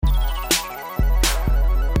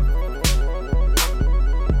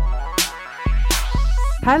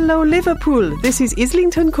Hello, Liverpool. This is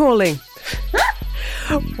Islington calling.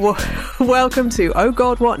 Welcome to Oh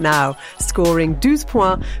God, What Now? Scoring 12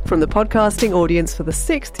 points from the podcasting audience for the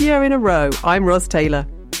 6th year in a row. I'm Ros Taylor.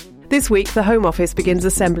 This week, the Home Office begins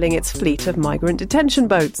assembling its fleet of migrant detention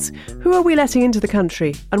boats. Who are we letting into the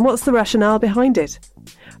country? And what's the rationale behind it?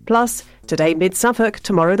 Plus, today mid-Suffolk,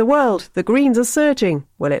 tomorrow the world. The Greens are surging.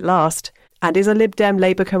 Will it last? And is a Lib Dem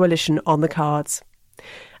Labour coalition on the cards?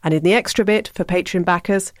 And in the extra bit, for Patreon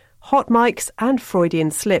backers, hot mics and Freudian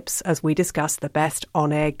slips as we discuss the best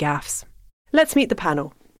on-air gaffes. Let's meet the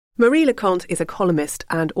panel. Marie Leconte is a columnist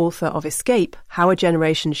and author of Escape, How a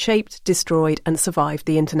Generation Shaped, Destroyed and Survived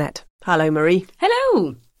the Internet. Hello, Marie.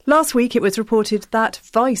 Hello. Last week it was reported that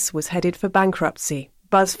Vice was headed for bankruptcy.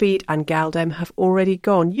 BuzzFeed and Galdem have already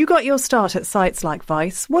gone. You got your start at sites like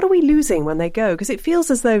Vice. What are we losing when they go? Because it feels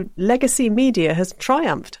as though legacy media has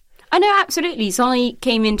triumphed. I know, absolutely. So I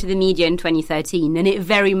came into the media in 2013 and it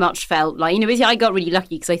very much felt like, basically I got really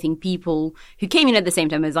lucky because I think people who came in at the same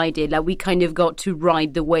time as I did, we kind of got to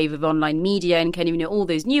ride the wave of online media and kind of, all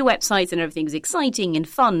those new websites and everything was exciting and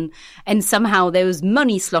fun. And somehow there was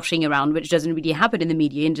money sloshing around, which doesn't really happen in the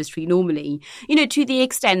media industry normally, to the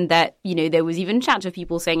extent that, there was even chat of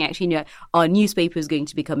people saying, actually, our newspaper is going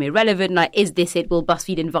to become irrelevant. Like, is this it? Will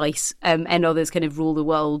BuzzFeed and Vice and others kind of rule the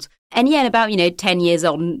world? And yeah, about, 10 years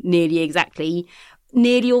on, nearly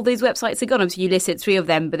all those websites are gone. So you listed 3 of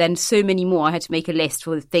them, but then so many more. I had to make a list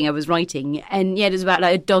for the thing I was writing. And yeah, there's about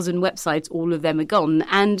a dozen websites, all of them are gone.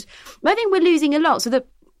 And I think we're losing a lot. So the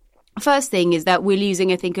first thing is that we're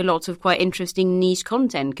losing, I think, a lot of quite interesting niche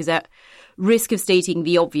content because at risk of stating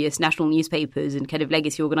the obvious, national newspapers and kind of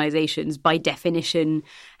legacy organisations by definition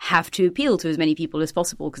have to appeal to as many people as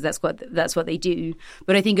possible because that's what they do.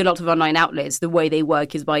 But I think a lot of online outlets, the way they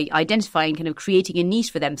work is by identifying, kind of creating a niche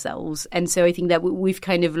for themselves. And so I think that we've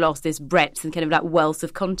kind of lost this breadth and kind of that wealth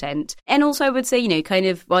of content. And also I would say,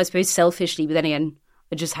 I suppose selfishly, but then again,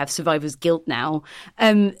 I just have survivor's guilt now,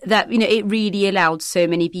 that, it really allowed so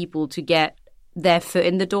many people to get their foot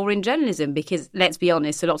in the door in journalism because, let's be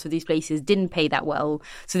honest, a lot of these places didn't pay that well,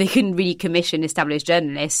 so they couldn't really commission established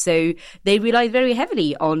journalists. So they relied very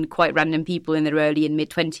heavily on quite random people in their early and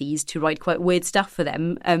mid-20s to write quite weird stuff for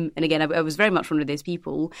them. And again, I was very much one of those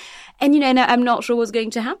people. And, I'm not sure what's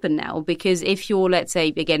going to happen now because if you're, let's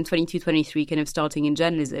say, again, 22, 23, kind of starting in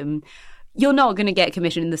journalism, you're not going to get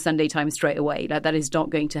commissioned in the Sunday Times straight away. That is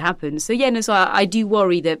not going to happen. So, so I do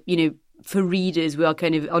worry that, for readers, we are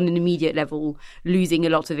kind of on an immediate level losing a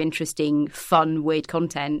lot of interesting, fun, weird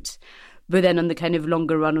content. But then on the kind of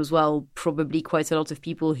longer run as well, probably quite a lot of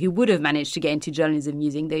people who would have managed to get into journalism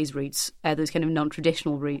using those routes, those kind of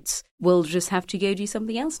non-traditional routes, will just have to go do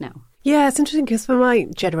something else now. Yeah, it's interesting because for my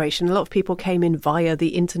generation, a lot of people came in via the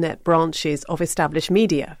internet branches of established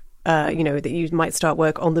media. That you might start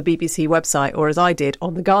work on the BBC website or, as I did,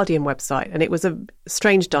 on the Guardian website. And it was a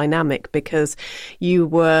strange dynamic because you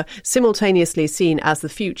were simultaneously seen as the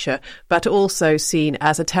future, but also seen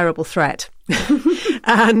as a terrible threat.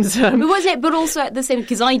 And but also at the same,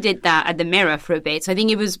 because I did that at the Mirror for a bit. So I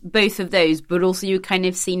think it was both of those, but also you were kind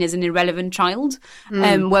of seen as an irrelevant child,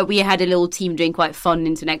 where we had a little team doing quite fun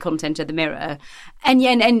internet content at the Mirror. And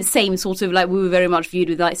yeah, and same sort of we were very much viewed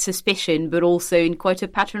with suspicion, but also in quite a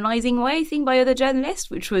patronising way, I think, by other journalists,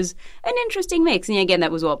 which was an interesting mix. And again,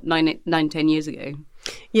 that was 10 years ago.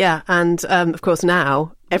 Yeah, and of course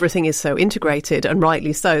now everything is so integrated, and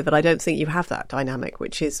rightly so, that I don't think you have that dynamic,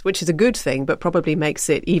 which is a good thing, but probably makes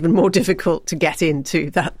it even more difficult to get into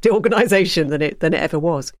that organisation than it ever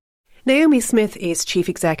was. Naomi Smith is chief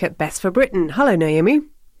exec at Best for Britain. Hello, Naomi.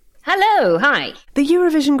 Hello, hi. The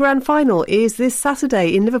Eurovision Grand Final is this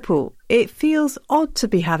Saturday in Liverpool. It feels odd to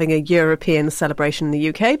be having a European celebration in the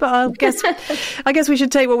UK, but I guess we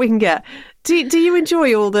should take what we can get. Do you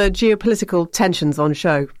enjoy all the geopolitical tensions on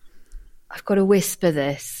show? I've got to whisper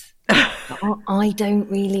this. I don't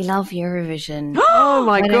really love Eurovision. Oh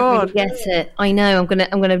my God! I don't really get it. I know. I'm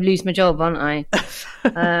gonna lose my job, aren't I?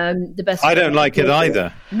 The best. I don't like it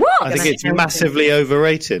either. What? I think it's massively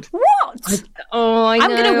overrated. What? I know. I'm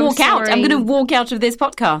going to walk out. I'm going to walk out of this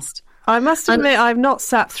podcast. I must admit, I've not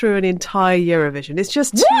sat through an entire Eurovision. It's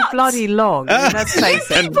just too bloody long. Let's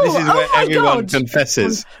face it. And this is where everyone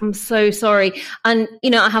confesses. I'm so sorry. And,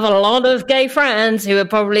 I have a lot of gay friends who are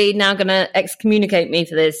probably now going to excommunicate me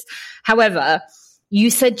for this. However, you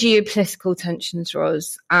said geopolitical tensions,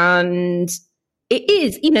 Ros, and it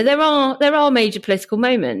is, there are major political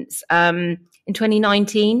moments. In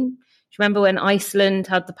 2019, do you remember when Iceland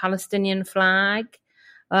had the Palestinian flag?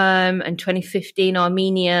 And 2015,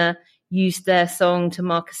 Armenia used their song to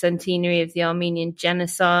mark a centenary of the Armenian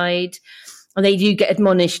genocide. And they do get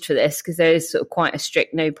admonished for this because there is sort of quite a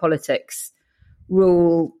strict no politics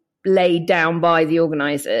rule laid down by the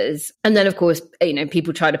organisers. And then, of course,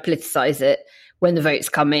 people try to politicise it when the votes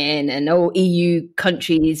come in and EU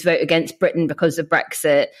countries vote against Britain because of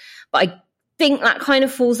Brexit. But I think that kind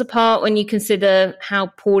of falls apart when you consider how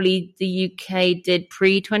poorly the UK did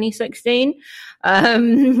pre-2016.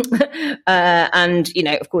 And,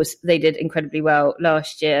 of course, they did incredibly well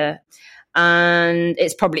last year. And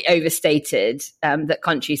it's probably overstated that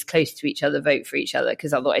countries close to each other vote for each other,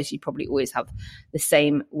 because otherwise you probably always have the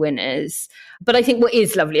same winners. But I think what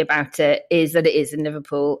is lovely about it is that it is in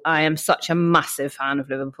Liverpool. I am such a massive fan of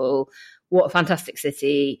Liverpool. What a fantastic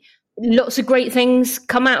city. Lots of great things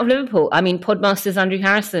come out of Liverpool. I mean, Podmaster's Andrew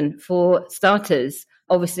Harrison, for starters.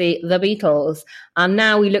 Obviously, the Beatles. And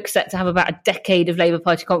now we look set to have about a decade of Labour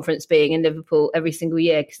Party conference being in Liverpool every single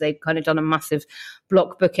year, because they've kind of done a massive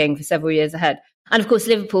block booking for several years ahead. And of course,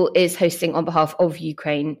 Liverpool is hosting on behalf of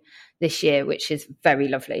Ukraine this year, which is very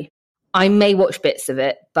lovely. I may watch bits of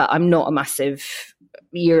it, but I'm not a massive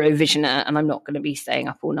Eurovisioner, and I'm not going to be staying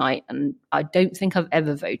up all night. And I don't think I've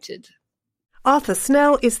ever voted. Arthur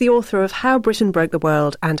Snell is the author of How Britain Broke the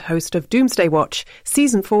World and host of Doomsday Watch.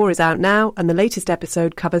 Season 4 is out now, and the latest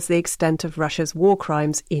episode covers the extent of Russia's war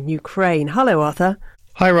crimes in Ukraine. Hello, Arthur.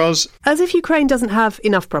 Hi, Ros. As if Ukraine doesn't have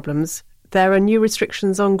enough problems, there are new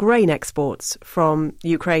restrictions on grain exports from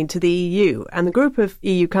Ukraine to the EU, and the group of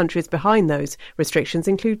EU countries behind those restrictions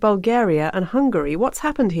include Bulgaria and Hungary. What's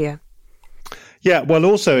happened here? Yeah, well,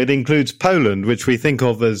 also it includes Poland, which we think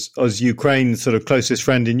of as Ukraine's sort of closest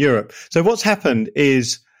friend in Europe. So what's happened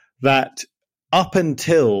is that up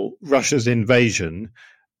until Russia's invasion,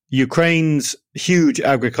 Ukraine's huge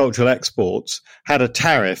agricultural exports had a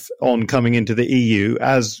tariff on coming into the EU,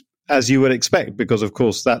 as you would expect, because, of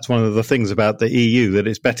course, that's one of the things about the EU, that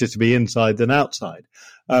it's better to be inside than outside.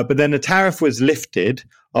 But then the tariff was lifted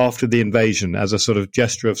after the invasion as a sort of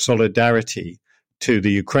gesture of solidarity to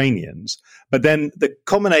the Ukrainians. But then the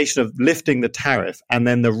combination of lifting the tariff and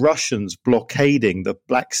then the Russians blockading the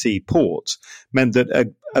Black Sea ports meant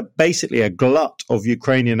that basically a glut of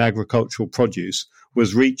Ukrainian agricultural produce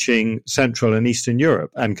was reaching Central and Eastern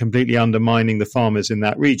Europe and completely undermining the farmers in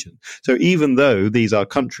that region. So even though these are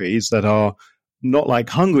countries that are not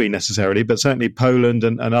like Hungary necessarily, but certainly Poland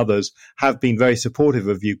and others have been very supportive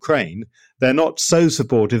of Ukraine, they're not so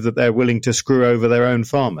supportive that they're willing to screw over their own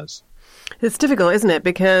farmers. It's difficult, isn't it?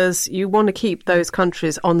 Because you want to keep those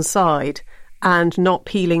countries on side and not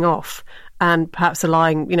peeling off and perhaps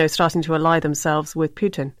starting to ally themselves with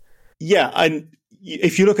Putin. Yeah, and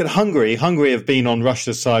if you look at Hungary have been on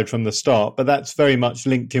Russia's side from the start, but that's very much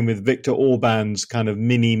linked in with Viktor Orban's kind of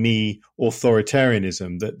mini-me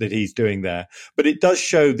authoritarianism that he's doing there. But it does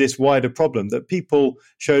show this wider problem that people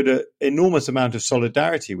showed an enormous amount of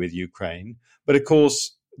solidarity with Ukraine. But of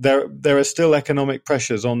course, there are still economic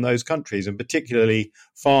pressures on those countries, and particularly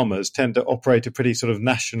farmers tend to operate a pretty sort of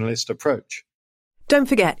nationalist approach. Don't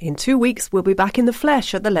forget, in 2 weeks, we'll be back in the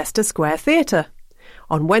flesh at the Leicester Square Theatre.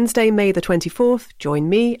 On Wednesday, May the 24th, join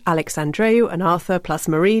me, Alex Andreou, and Arthur plus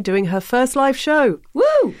Marie doing her first live show.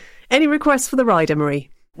 Woo! Any requests for the rider, Marie?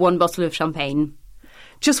 1 bottle of champagne.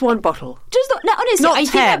 Just 1 bottle. Honestly, not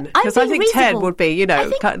 10, because I think 10 would be,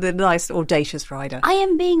 the nice audacious rider. I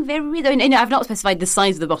am being very reasonable. I've not specified the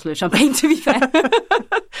size of the bottle of champagne, to be fair.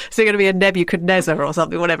 So you're going to be a Nebuchadnezzar or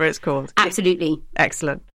something, whatever it's called. Absolutely.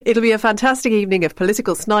 Excellent. It'll be a fantastic evening of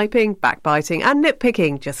political sniping, backbiting and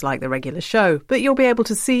nitpicking, just like the regular show. But you'll be able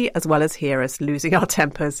to see as well as hear us losing our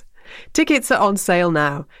tempers. Tickets are on sale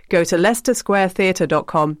now. Go to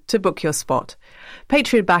leicestersquaretheatre.com to book your spot.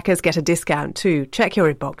 Patreon backers get a discount too. Check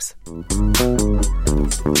your inbox.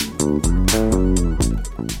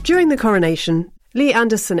 During the coronation, Lee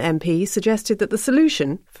Anderson MP suggested that the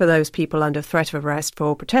solution for those people under threat of arrest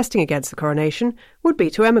for protesting against the coronation would be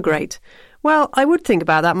to emigrate. Well, I would think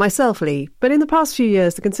about that myself, Lee, but in the past few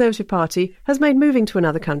years the Conservative Party has made moving to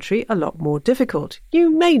another country a lot more difficult.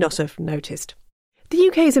 You may not have noticed. The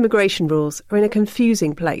UK's immigration rules are in a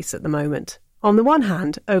confusing place at the moment. On the one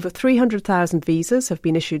hand, over 300,000 visas have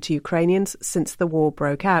been issued to Ukrainians since the war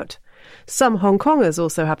broke out. Some Hong Kongers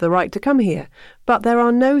also have the right to come here, but there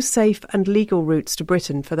are no safe and legal routes to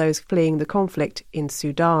Britain for those fleeing the conflict in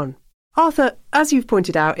Sudan. Arthur, as you've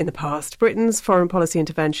pointed out in the past, Britain's foreign policy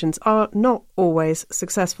interventions are not always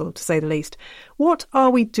successful, to say the least. What are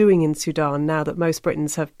we doing in Sudan now that most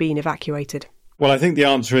Britons have been evacuated? Well, I think the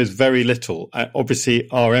answer is very little. Obviously,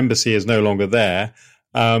 our embassy is no longer there.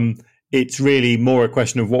 It's really more a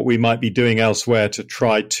question of what we might be doing elsewhere to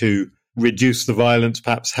try to reduce the violence,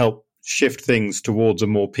 perhaps help shift things towards a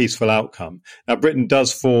more peaceful outcome. Now, Britain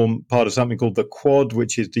does form part of something called the Quad,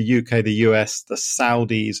 which is the UK, the US, the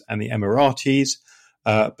Saudis and the Emiratis.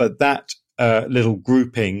 But that little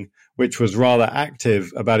grouping, which was rather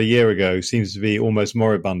active about a year ago, seems to be almost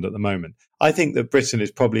moribund at the moment. I think that Britain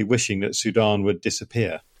is probably wishing that Sudan would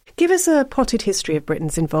disappear. Give us a potted history of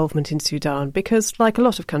Britain's involvement in Sudan, because like a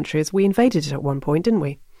lot of countries, we invaded it at one point, didn't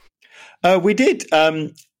we? We did.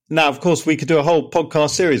 Now, of course, we could do a whole podcast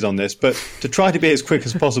series on this, but to try to be as quick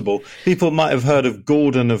as possible, people might have heard of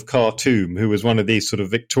Gordon of Khartoum, who was one of these sort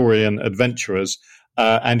of Victorian adventurers,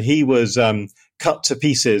 and he was cut to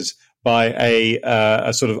pieces by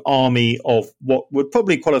a sort of army of what would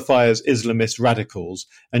probably qualify as Islamist radicals.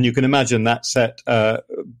 And you can imagine that set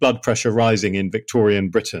blood pressure rising in Victorian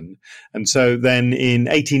Britain. And so then in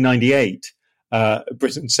 1898,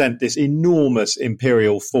 Britain sent this enormous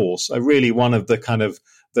imperial force, really one of the kind of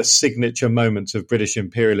the signature moments of British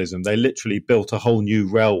imperialism. They literally built a whole new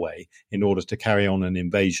railway in order to carry on an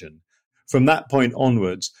invasion. From that point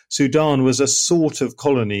onwards, Sudan was a sort of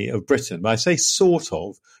colony of Britain. But I say sort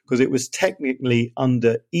of because it was technically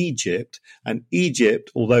under Egypt, and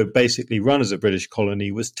Egypt, although basically run as a British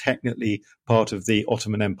colony, was technically part of the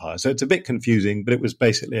Ottoman Empire. So it's a bit confusing, but it was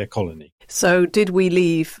basically a colony. So did we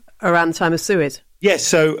leave around the time of Suez? Yes,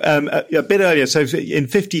 so a bit earlier. So in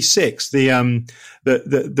 '56, the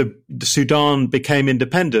Sudan became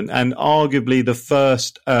independent, and arguably the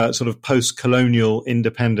first sort of post-colonial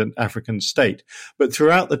independent African state. But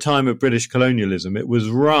throughout the time of British colonialism, it was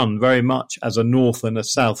run very much as a North and a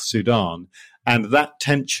South Sudan, and that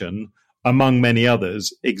tension, among many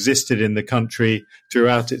others, existed in the country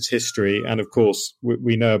throughout its history. And of course,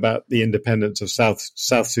 we know about the independence of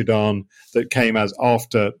South Sudan that came as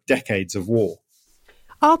after decades of war.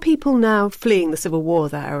 Are people now fleeing the civil war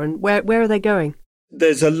there, and where are they going?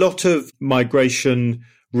 There's a lot of migration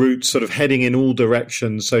routes sort of heading in all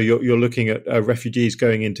directions. So you're looking at refugees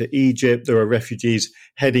going into Egypt. There are refugees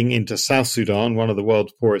heading into South Sudan, one of the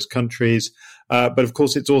world's poorest countries. But of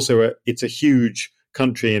course, it's also it's a huge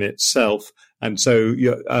country in itself. And so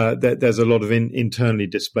there's a lot of internally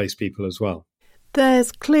displaced people as well.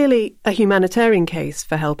 There's clearly a humanitarian case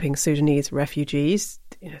for helping Sudanese refugees.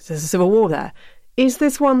 There's a civil war there. Is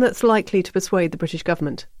this one that's likely to persuade the British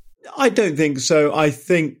government? I don't think so. I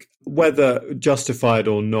think whether justified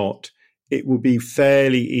or not, it will be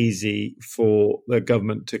fairly easy for the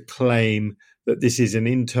government to claim that this is an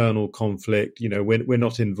internal conflict. You know, we're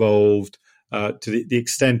not involved. To the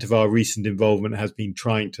extent of our recent involvement has been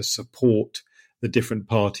trying to support the different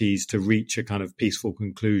parties to reach a kind of peaceful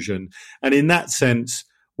conclusion. And in that sense,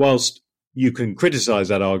 whilst you can criticize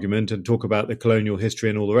that argument and talk about the colonial history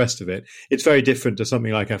and all the rest of it, it's very different to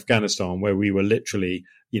something like Afghanistan, where we were literally,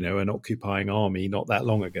 an occupying army not that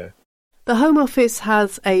long ago. The Home Office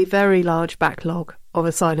has a very large backlog of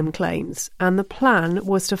asylum claims, and the plan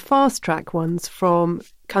was to fast-track ones from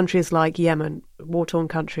countries like Yemen, war-torn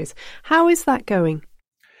countries. How is that going?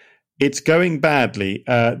 It's going badly.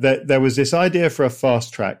 There was this idea for a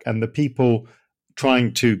fast track, and the people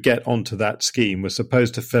trying to get onto that scheme was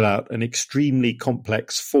supposed to fill out an extremely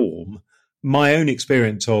complex form. My own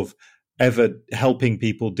experience of ever helping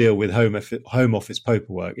people deal with Home Office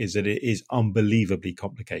paperwork is that it is unbelievably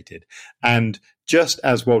complicated. And just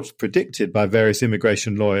as was predicted by various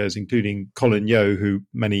immigration lawyers, including Colin Yeo, who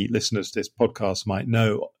many listeners to this podcast might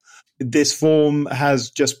know, this form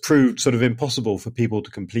has just proved sort of impossible for people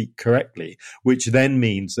to complete correctly, which then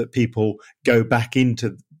means that people go back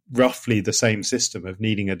into roughly the same system of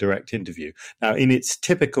needing a direct interview. Now, in its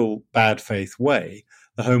typical bad faith way,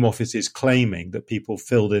 the Home Office is claiming that people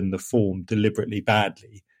filled in the form deliberately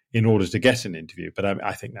badly in order to get an interview. But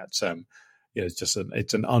I think that's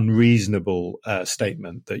it's an unreasonable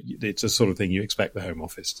statement that it's the sort of thing you expect the Home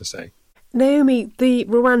Office to say. Naomi, the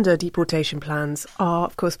Rwanda deportation plans are,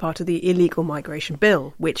 of course, part of the illegal migration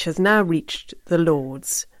bill, which has now reached the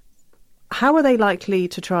Lords. How are they likely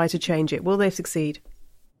to try to change it? Will they succeed?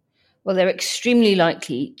 Well, they're extremely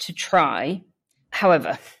likely to try.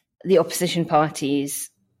 However, the opposition parties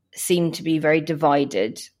seem to be very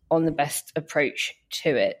divided on the best approach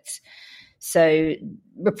to it. So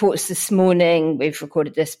reports this morning, we've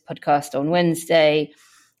recorded this podcast on Wednesday,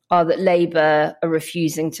 are that Labour are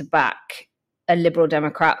refusing to back a Liberal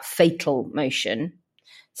Democrat fatal motion.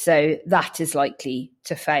 So that is likely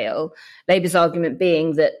to fail. Labour's argument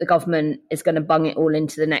being that the government is going to bung it all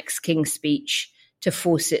into the next King's Speech to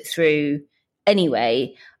force it through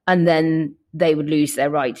anyway, and then they would lose their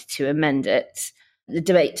right to amend it. The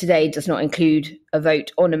debate today does not include a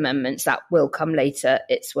vote on amendments. That will come later.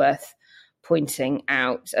 It's worth pointing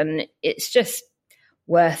out. And it's just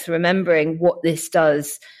worth remembering what this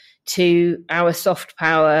does to our soft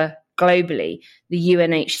power globally. The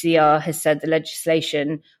UNHCR has said the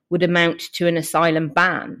legislation would amount to an asylum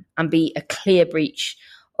ban and be a clear breach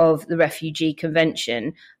of the Refugee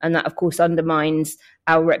Convention. And that, of course, undermines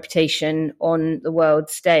our reputation on the world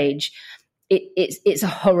stage. It's a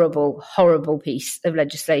horrible, horrible piece of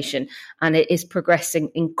legislation, and it is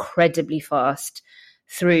progressing incredibly fast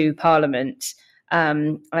through Parliament.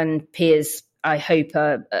 And peers, I hope,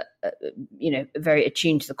 are very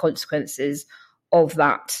attuned to the consequences of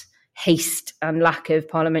that haste and lack of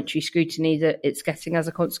parliamentary scrutiny that it's getting as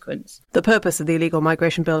a consequence. The purpose of the illegal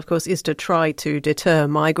migration bill, of course, is to try to deter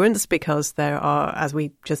migrants because there are, as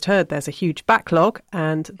we just heard, there's a huge backlog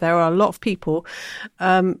and there are a lot of people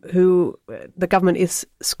who the government is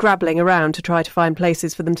scrabbling around to try to find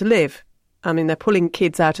places for them to live. I mean, they're pulling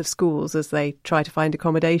kids out of schools as they try to find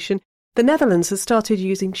accommodation. The Netherlands has started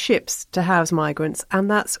using ships to house migrants, and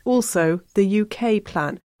that's also the UK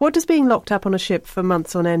plan. What does being locked up on a ship for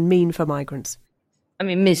months on end mean for migrants? I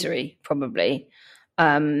mean, misery, probably.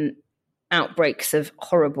 Outbreaks of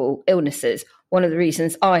horrible illnesses. One of the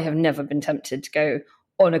reasons I have never been tempted to go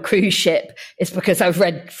on a cruise ship is because I've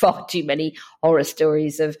read far too many horror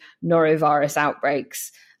stories of norovirus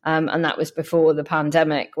outbreaks. And that was before the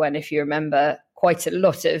pandemic, when, if you remember, quite a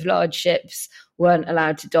lot of large ships weren't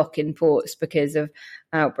allowed to dock in ports because of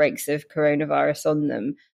outbreaks of coronavirus on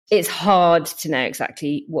them. It's hard to know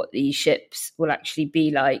exactly what these ships will actually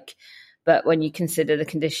be like. But when you consider the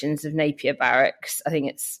conditions of Napier Barracks, I think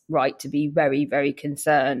it's right to be very, very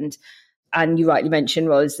concerned. And you rightly mentioned,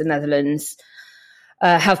 Ros, the Netherlands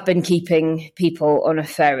have been keeping people on a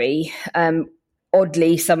ferry.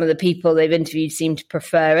 Oddly, some of the people they've interviewed seem to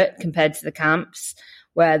prefer it compared to the camps,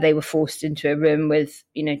 where they were forced into a room with,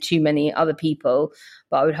 too many other people.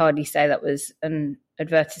 But I would hardly say that was an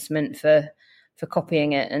advertisement for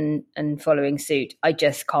copying it and following suit. I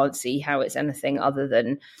just can't see how it's anything other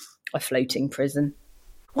than a floating prison.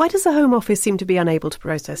 Why does the Home Office seem to be unable to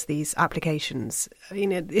process these applications?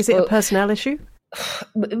 Is it a personnel issue?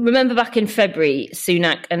 Remember back in February,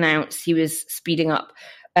 Sunak announced he was speeding up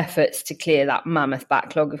efforts to clear that mammoth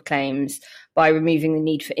backlog of claims by removing the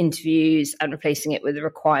need for interviews and replacing it with a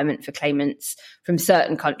requirement for claimants from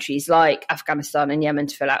certain countries like Afghanistan and Yemen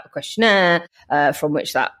to fill out a questionnaire from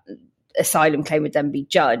which that asylum claim would then be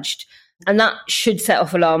judged. And that should set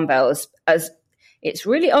off alarm bells, as it's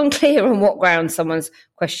really unclear on what grounds someone's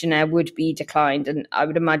questionnaire would be declined. And I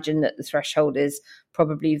would imagine that the threshold is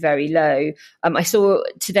probably very low. I saw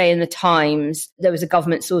today in the Times, there was a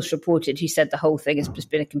government source reported who said the whole thing has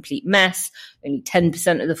just been a complete mess. Only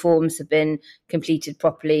 10% of the forms have been completed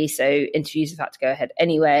properly, so interviews have had to go ahead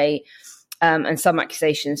anyway. And some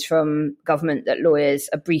accusations from government that lawyers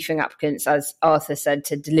are briefing applicants, as Arthur said,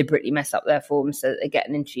 to deliberately mess up their forms so that they get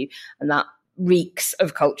an interview. And that reeks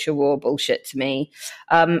of culture war bullshit to me.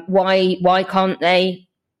 Why can't they?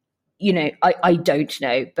 I don't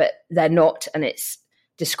know, but they're not, and it's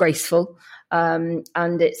disgraceful. And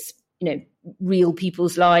it's, real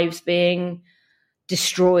people's lives being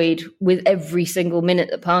destroyed with every single minute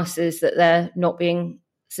that passes that they're not being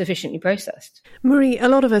sufficiently processed. Marie, a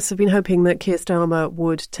lot of us have been hoping that Keir Starmer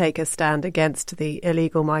would take a stand against the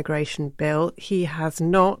illegal migration bill. He has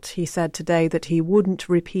not. He said today that he wouldn't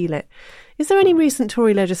repeal it. Is there any recent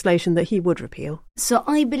Tory legislation that he would repeal? So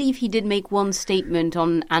I believe he did make one statement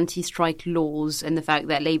on anti-strike laws and the fact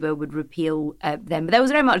that Labour would repeal them. But that was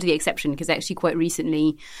very much the exception, because actually quite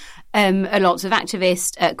recently a lot of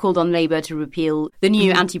activists called on Labour to repeal the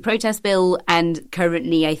new anti-protest bill. And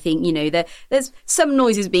currently, I think, there's some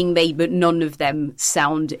noises being made, but none of them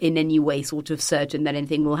sound in any way sort of certain that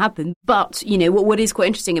anything will happen. But, what is quite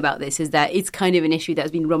interesting about this is that it's kind of an issue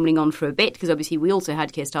that's been rumbling on for a bit, because obviously we also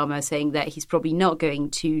had Keir Starmer saying that he's probably not going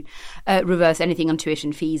to reverse anything on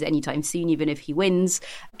tuition fees anytime soon, even if he wins.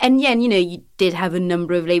 And yeah, you did have a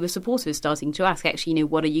number of Labour supporters starting to ask, actually,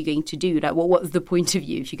 what are you going to do? Like, what's the point of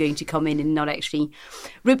you if you're going to come in and not actually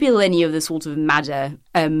repeal any of the sort of madder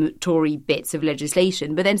Tory bits of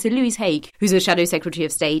legislation? But then Sir Louise Haigh, who's a Shadow Secretary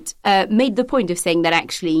of State, made the point of saying that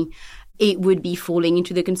actually it would be falling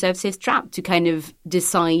into the Conservatives' trap to kind of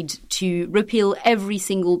decide to repeal every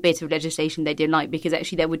single bit of legislation they didn't like, because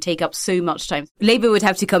actually that would take up so much time. Labour would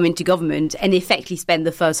have to come into government and effectively spend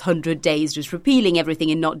the first 100 days just repealing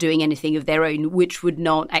everything and not doing anything of their own, which would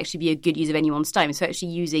not actually be a good use of anyone's time. So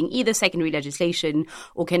actually using either secondary legislation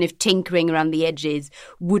or kind of tinkering around the edges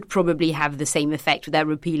would probably have the same effect without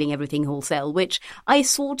repealing everything wholesale, which I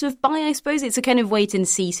sort of buy, I suppose. It's a kind of wait and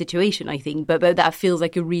see situation, I think, but that feels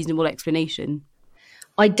like a reasonable explanation.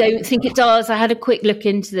 I don't think it does. I had a quick look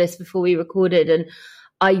into this before we recorded, and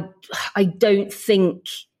I don't think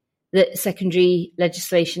that secondary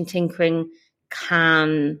legislation tinkering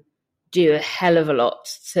can do a hell of a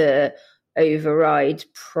lot to override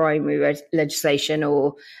primary legislation,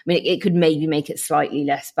 or it could maybe make it slightly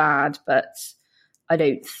less bad, but I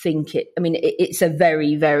don't think it's a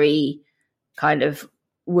very, very kind of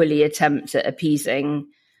woolly attempt at appeasing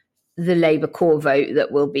the Labour core vote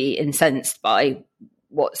that will be incensed by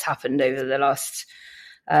what's happened over the last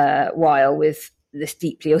while with this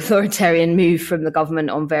deeply authoritarian move from the government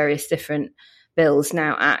on various different bills,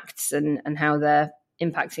 now acts, and how they're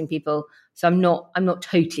impacting people. So I'm not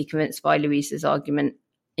totally convinced by Louise's argument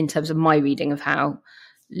in terms of my reading of how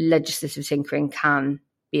legislative tinkering can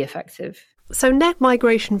be effective. So net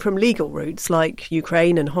migration from legal routes like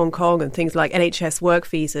Ukraine and Hong Kong and things like NHS work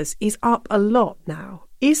visas is up a lot now.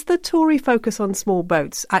 Is the Tory focus on small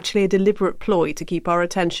boats actually a deliberate ploy to keep our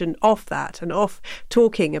attention off that and off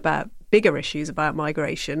talking about bigger issues about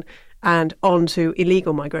migration and on to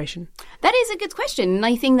illegal migration? That is a good question. And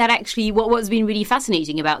I think that actually what's been really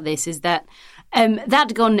fascinating about this is that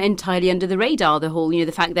that gone entirely under the radar, the whole, the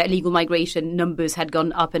fact that illegal migration numbers had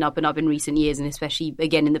gone up and up and up in recent years, and especially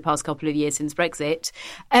again in the past couple of years since Brexit.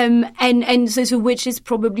 And so which is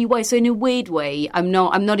probably why. So in a weird way, I'm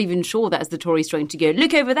not even sure that's the Tories trying to go,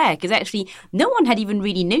 look over there, because actually no one had even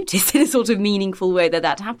really noticed in a sort of meaningful way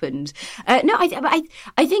that happened. No,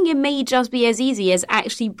 I think it may just be as easy as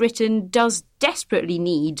actually Britain does desperately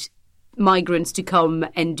need migrants to come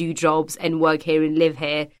and do jobs and work here and live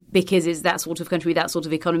here, because it's that sort of country, that sort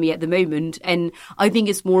of economy at the moment. And I think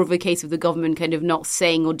it's more of a case of the government kind of not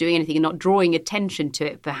saying or doing anything and not drawing attention to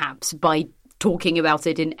it, perhaps, by talking about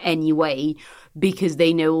it in any way, because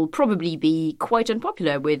they know will probably be quite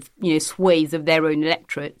unpopular with, swathes of their own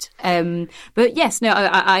electorate. But yes, no,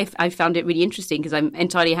 I found it really interesting, because I'm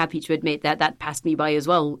entirely happy to admit that passed me by as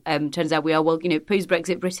well. Turns out we are,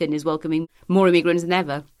 post-Brexit Britain is welcoming more immigrants than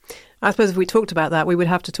ever. I suppose if we talked about that, we would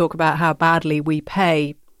have to talk about how badly we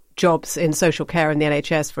pay jobs in social care in the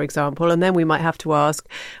NHS, for example, and then we might have to ask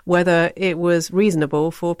whether it was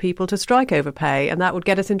reasonable for people to strike over pay, and that would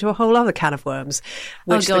get us into a whole other can of worms.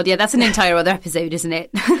 Oh God, yeah, that's an entire other episode, isn't it?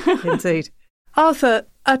 Indeed. Arthur,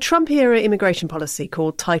 a Trump-era immigration policy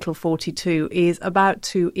called Title 42 is about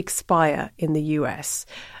to expire in the US.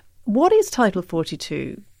 What is Title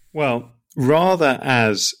 42? Well, rather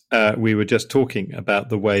as we were just talking about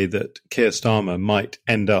the way that Keir Starmer might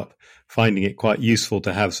end up finding it quite useful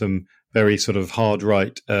to have some very sort of hard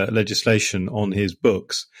right legislation on his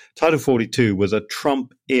books, Title 42 was a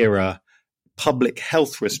Trump-era public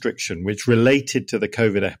health restriction which related to the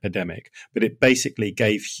COVID epidemic, but it basically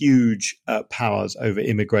gave huge powers over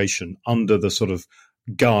immigration under the sort of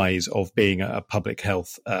guise of being a public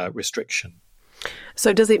health restriction.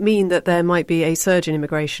 So does it mean that there might be a surge in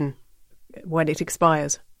immigration when it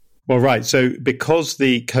expires? Well, right. So because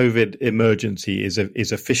the COVID emergency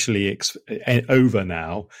is officially over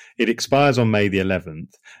now, it expires on May the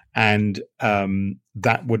 11th. And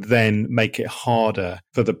that would then make it harder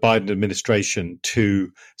for the Biden administration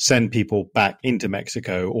to send people back into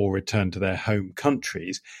Mexico or return to their home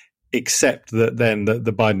countries, except that then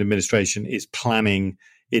the Biden administration is planning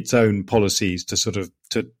its own policies to sort of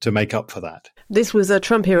to make up for that. This was a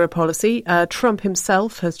Trump-era policy. Trump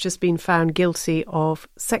himself has just been found guilty of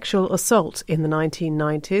sexual assault in the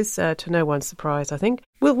 1990s, to no one's surprise, I think.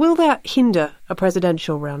 Will that hinder a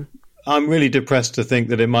presidential run? I'm really depressed to think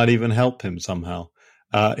that it might even help him somehow.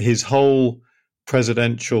 His whole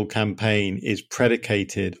presidential campaign is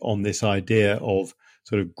predicated on this idea of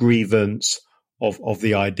sort of grievance, of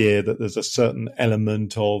the idea that there's a certain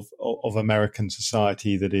element of American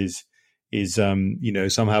society that is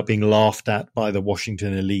somehow being laughed at by the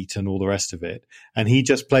Washington elite and all the rest of it. And he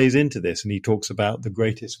just plays into this, and he talks about the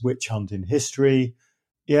greatest witch hunt in history.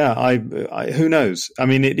 Yeah, I who knows? I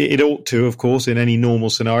mean, it ought to, of course, in any normal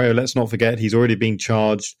scenario. Let's not forget he's already being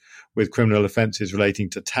charged with criminal offences relating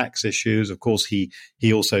to tax issues. Of course, he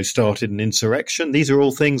also started an insurrection. These are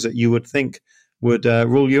all things that you would think would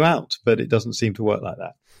rule you out, but it doesn't seem to work like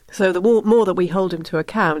that. So the more that we hold him to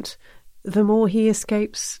account, the more he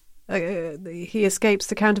escapes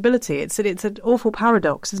accountability. It's an awful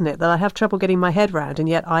paradox, isn't it, that I have trouble getting my head around, and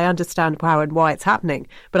yet I understand how and why it's happening,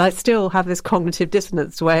 but I still have this cognitive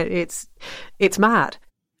dissonance where it's mad.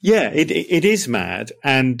 Yeah, it is mad,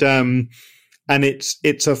 and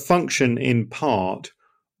it's a function in part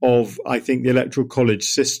of, I think, the electoral college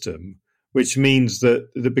system, which means that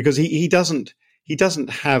because he doesn't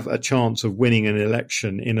have a chance of winning an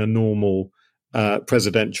election in a normal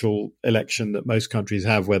presidential election that most countries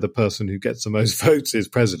have, where the person who gets the most votes is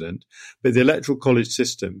president. But the electoral college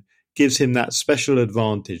system gives him that special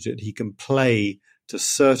advantage that he can play to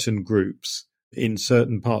certain groups in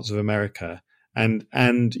certain parts of America, and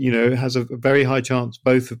has a very high chance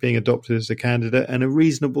both of being adopted as a candidate and a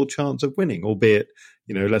reasonable chance of winning, albeit,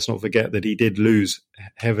 let's not forget that he did lose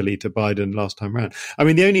heavily to Biden last time around. I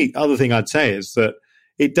mean, the only other thing I'd say is that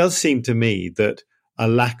it does seem to me that a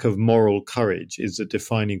lack of moral courage is a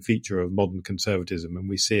defining feature of modern conservatism, and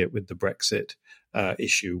we see it with the Brexit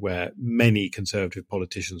issue, where many conservative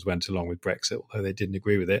politicians went along with Brexit, although they didn't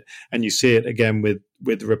agree with it. And you see it again with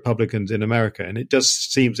the Republicans in America. And it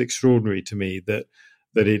just seems extraordinary to me that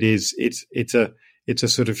it's a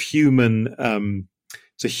sort of human,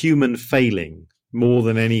 it's a human failing more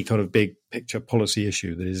than any kind of big picture policy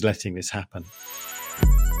issue that is letting this happen.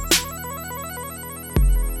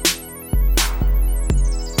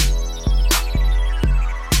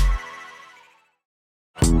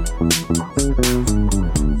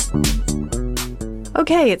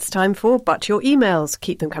 Okay, it's time for But Your Emails.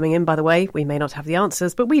 Keep them coming in, by the way. We may not have the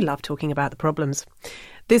answers, but we love talking about the problems.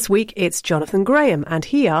 This week, it's Jonathan Graham, and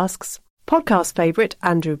he asks, podcast favourite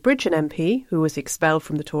Andrew Bridgen MP, who was expelled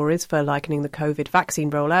from the Tories for likening the COVID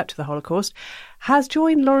vaccine rollout to the Holocaust, has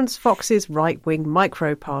joined Lawrence Fox's right-wing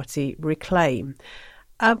micro-party, Reclaim.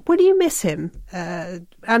 Will you miss him?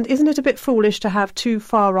 And isn't it a bit foolish to have two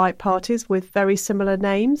far-right parties with very similar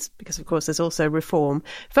names? Because, of course, there's also Reform.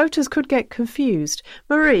 Voters could get confused.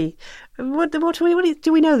 Marie, do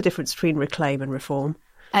we know the difference between Reclaim and Reform?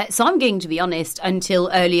 So I'm going to be honest, until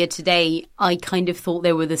earlier today, I kind of thought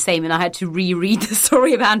they were the same, and I had to reread the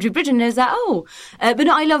story of Andrew Bridgen, and I was like, but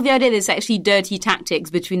no, I love the idea there's actually dirty tactics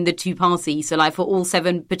between the two parties. So like for all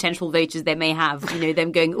 7 potential voters they may have,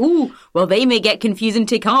 them going, well, they may get confused and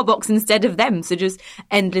tick our box instead of them. So just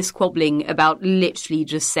endless squabbling about literally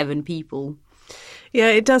just 7 people. Yeah,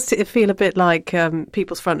 it does feel a bit like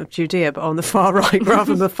People's Front of Judea, but on the far right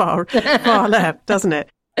rather than the far left, doesn't it?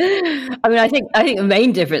 I mean, I think the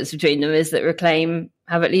main difference between them is that Reclaim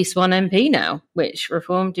have at least one MP now, which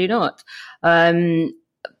Reform do not.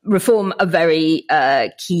 Reform are very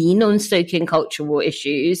keen on stoking culture war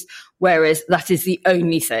issues, whereas that is the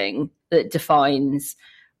only thing that defines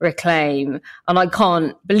Reclaim. And I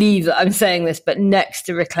can't believe that I'm saying this, but next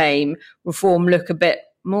to Reclaim, Reform look a bit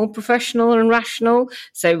more professional and rational.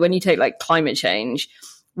 So when you take like climate change,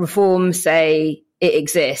 Reform say it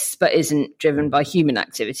exists, but isn't driven by human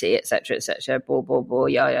activity, etc., blah, blah, blah,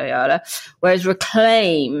 yada, yada. Whereas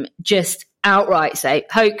Reclaim just outright say,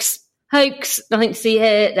 hoax, nothing to see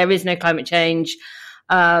here, there is no climate change.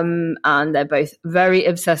 And they're both very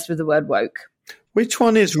obsessed with the word woke. Which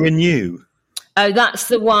one is Renew? Oh, that's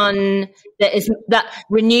the one that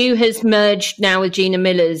Renew has merged now with Gina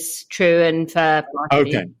Miller's True and Fair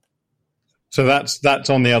Party. Okay. So that's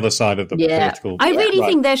on the other side of the political. I really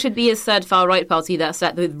think there should be a third far right party that's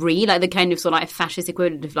like the like the kind of sort of like fascist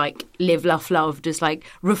equivalent of like live, laugh, love, just like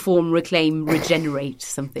Reform, Reclaim, Regenerate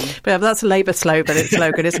something. But that's a Labour slogan,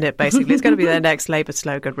 isn't it? Basically, it's going to be their next Labour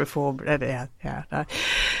slogan, Reform. Yeah.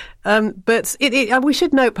 But we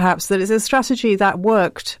should note perhaps that it's a strategy that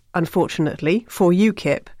worked, unfortunately, for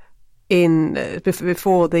UKIP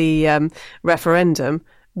before the referendum,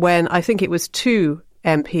 when I think it was 2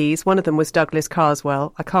 MPs, one of them was Douglas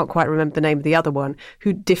Carswell, I can't quite remember the name of the other one,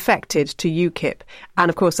 who defected to UKIP. And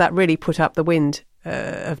of course that really put up the wind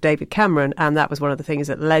of David Cameron, and that was one of the things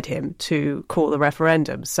that led him to call the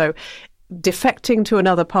referendum. So defecting to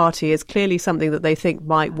another party is clearly something that they think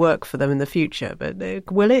might work for them in the future, but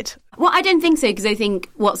will it? Well, I don't think so, because I think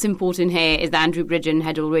what's important here is that Andrew Bridgen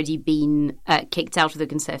had already been kicked out of the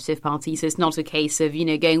Conservative Party, so it's not a case of,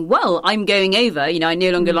 going, well, I'm going over, I no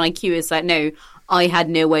longer like you. It's like, no, I had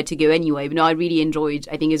nowhere to go anyway. But no, I really enjoyed,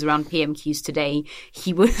 I think it was around PMQs today,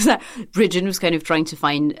 Bridgen was kind of trying to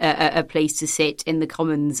find a place to sit in the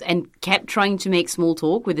Commons and kept trying to make small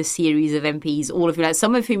talk with a series of MPs, all of whom,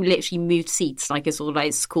 some of whom literally moved seats, like a sort of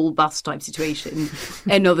like school bus type situation,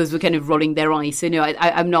 and others were kind of rolling their eyes. So no,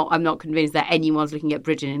 I'm not convinced that anyone's looking at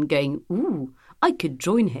Bridgen and going, ooh, I could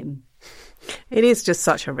join him. It is just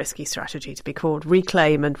such a risky strategy to be called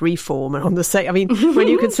Reclaim and Reform and on the same. I mean, when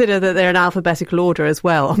you consider that they're in alphabetical order as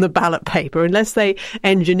well on the ballot paper, unless they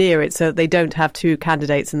engineer it so that they don't have 2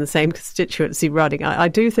 candidates in the same constituency running, I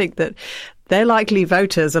do think that their likely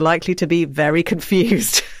voters are likely to be very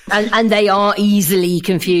confused. And they are easily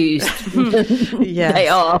confused. Yes. They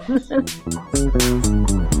are.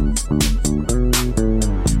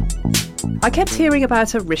 I kept hearing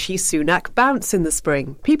about a Rishi Sunak bounce in the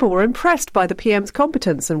spring. People were impressed by the PM's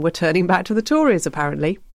competence and were turning back to the Tories,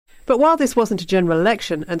 apparently. But while this wasn't a general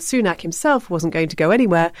election and Sunak himself wasn't going to go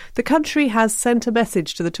anywhere, the country has sent a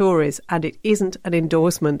message to the Tories, and it isn't an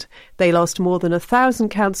endorsement. They lost more than 1,000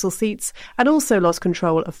 council seats and also lost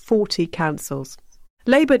control of 40 councils.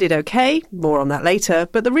 Labour did okay, more on that later,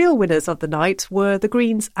 but the real winners of the night were the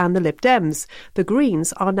Greens and the Lib Dems. The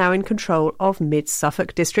Greens are now in control of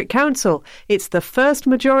Mid-Suffolk District Council. It's the first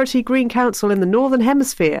majority Green council in the Northern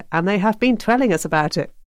Hemisphere, and they have been telling us about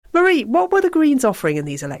it. Marie, what were the Greens offering in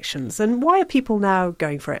these elections, and why are people now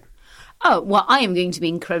going for it? Oh, well, I am going to be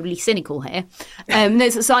incredibly cynical here.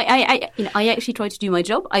 So I actually tried to do my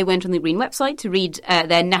job. I went on the Green website to read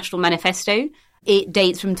their national manifesto. It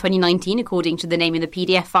dates from 2019, according to the name in the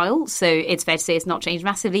PDF file, so it's fair to say it's not changed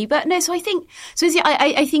massively. But no, I think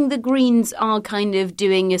the Greens are kind of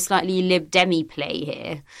doing a slightly Lib Demi play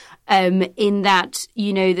here. In that,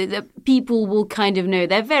 the people will kind of know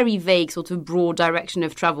their very vague sort of broad direction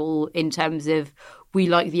of travel in terms of we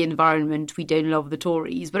like the environment, we don't love the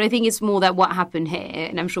Tories. But I think it's more that what happened here,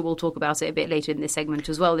 and I'm sure we'll talk about it a bit later in this segment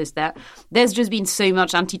as well, is that there's just been so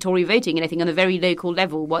much anti-Tory voting. And I think on a very local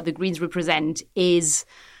level, what the Greens represent is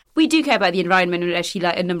we do care about the environment, and actually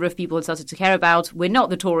a number of people have started to care about. We're not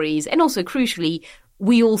the Tories. And also, crucially,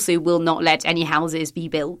 we also will not let any houses be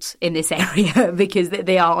built in this area because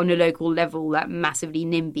they are on a local level massively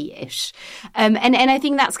NIMBY-ish. And I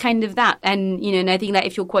think that's kind of that. And, and I think that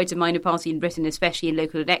if you're quite a minor party in Britain, especially in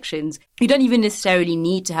local elections, you don't even necessarily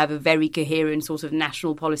need to have a very coherent sort of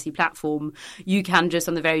national policy platform. You can just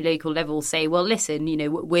on the very local level say, well, listen,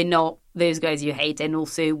 we're not those guys you hate, and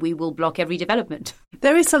also we will block every development.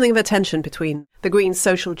 There is something of a tension between the Greens'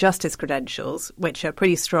 social justice credentials, which are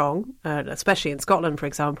pretty strong, especially in Scotland, for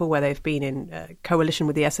example, where they've been in coalition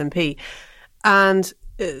with the SNP. And,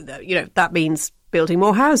 that means building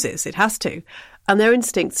more houses. It has to. And their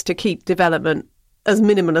instincts to keep development as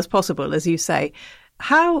minimal as possible, as you say.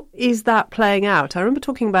 How is that playing out? I remember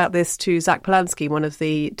talking about this to Zach Polanski, one of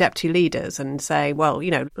the deputy leaders, and saying, well,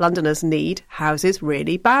 Londoners need houses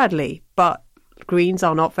really badly, but Greens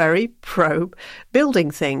are not very pro building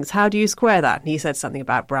things. How do you square that? And he said something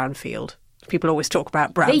about brownfield. People always talk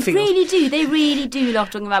about brownfield. They really do. They really do love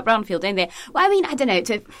talking about brownfield, don't they? Well, I mean, I don't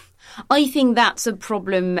know. I think that's a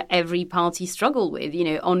problem every party struggle with.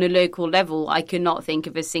 On a local level, I cannot think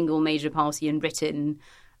of a single major party in Britain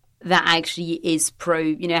that actually is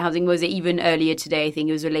pro, housing. Was it even earlier today? I think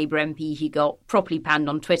it was a Labour MP who got properly panned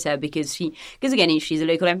on Twitter because again, she's a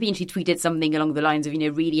local MP and she tweeted something along the lines of,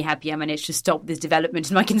 really happy I managed to stop this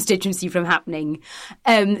development in my constituency from happening.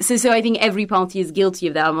 So I think every party is guilty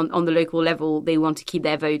of that on the local level. They want to keep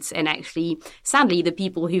their votes, and actually, sadly, the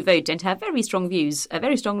people who vote tend to have very strong views,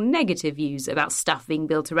 very strong negative views about stuff being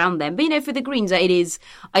built around them. But for the Greens, it is,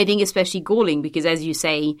 I think, especially galling because, as you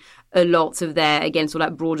say, a lot of their, again, sort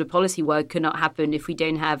of that broader policy work cannot happen if we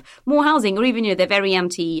don't have more housing, or even, they're very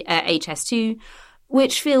anti-HS2,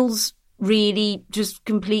 which feels really just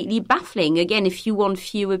completely baffling. Again, if you want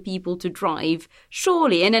fewer people to drive,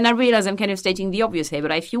 surely, and I realise I'm kind of stating the obvious here,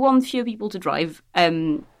 but if you want fewer people to drive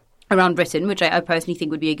around Britain, which I personally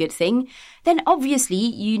think would be a good thing, then obviously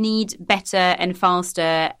you need better and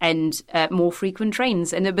faster and more frequent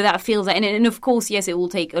trains. But that feels like, and of course, yes, it will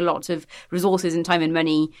take a lot of resources and time and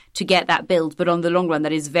money to get that built. But on the long run,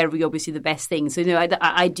 that is very obviously the best thing. So,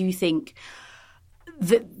 I do think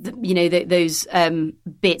that, those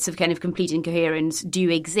bits of kind of complete incoherence do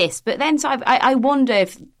exist. But then, so I wonder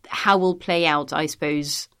how will play out, I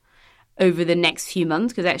suppose, over the next few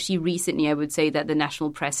months, because actually recently I would say that the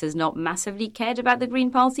national press has not massively cared about the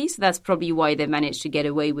Green Party, so that's probably why they've managed to get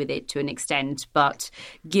away with it to an extent. But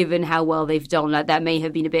given how well they've done, that may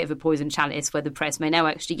have been a bit of a poison chalice where the press may now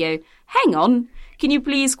actually go, hang on, can you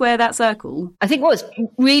please square that circle? I think what's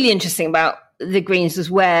really interesting about the Greens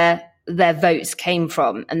was where their votes came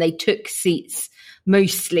from, and they took seats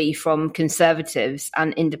mostly from Conservatives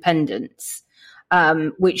and Independents,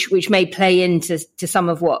 which may play into some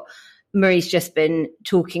of what Marie's just been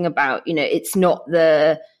talking about. It's not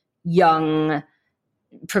the young,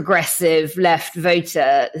 progressive left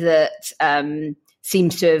voter that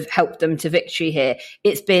seems to have helped them to victory here.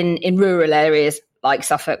 It's been in rural areas like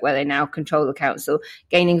Suffolk, where they now control the council,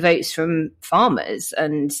 gaining votes from farmers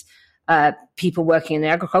and people working in the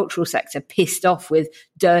agricultural sector, pissed off with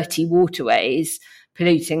dirty waterways,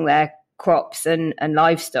 polluting their crops and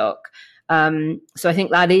livestock. So I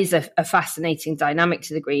think that is a fascinating dynamic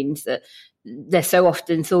to the Greens, that they're so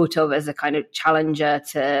often thought of as a kind of challenger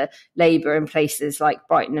to Labour in places like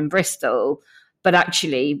Brighton and Bristol. But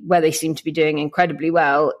actually, where they seem to be doing incredibly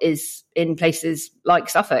well is in places like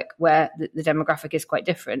Suffolk, where the demographic is quite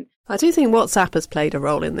different. I do think WhatsApp has played a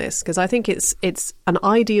role in this, because I think it's an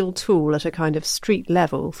ideal tool at a kind of street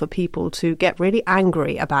level for people to get really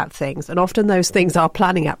angry about things. And often those things are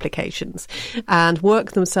planning applications, and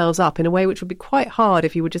work themselves up in a way which would be quite hard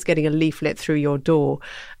if you were just getting a leaflet through your door.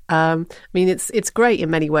 I mean, it's great in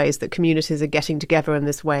many ways that communities are getting together in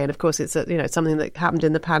this way. And of course, it's something that happened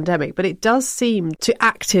in the pandemic. But it does seem to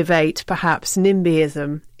activate perhaps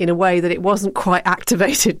NIMBYism in a way that it wasn't quite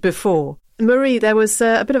activated before. Marie, there was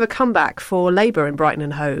a bit of a comeback for Labour in Brighton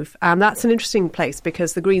and Hove, and that's an interesting place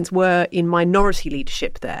because the Greens were in minority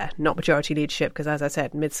leadership there, not majority leadership, because as I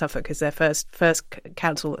said, Mid Suffolk is their first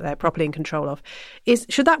council that they're properly in control of.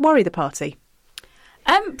 Should that worry the party?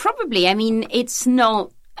 Probably. I mean, it's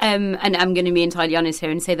not. And I'm going to be entirely honest here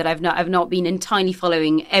and say that I've not been entirely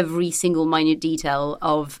following every single minute detail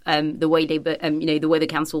of the way Labour, the way the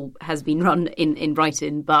council has been run in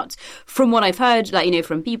Brighton. But from what I've heard,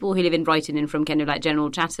 from people who live in Brighton and from kind of general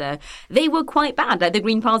chatter, they were quite bad. The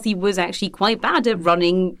Green Party was actually quite bad at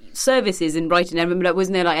running services in Brighton. I remember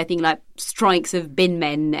wasn't there strikes of bin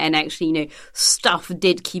men, and actually stuff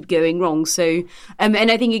did keep going wrong. So and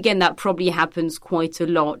I think again that probably happens quite a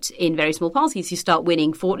lot in very small parties who start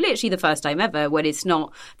winning for literally the first time ever, when it's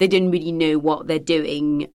not, they didn't really know what they're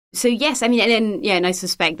doing. So yes, I mean, and I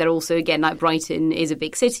suspect that also again, Brighton is a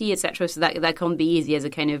big city, etc. So that can't be easy as a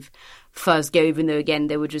kind of first go, even though again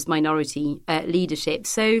they were just minority leadership.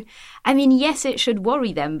 So I mean, yes, it should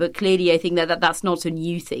worry them, but clearly I think that's not a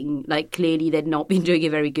new thing. Clearly they'd not been doing a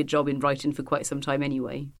very good job in Brighton for quite some time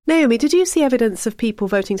anyway. Naomi, did you see evidence of people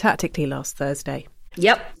voting tactically last Thursday?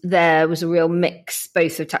 Yep, there was a real mix,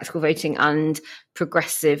 both of tactical voting and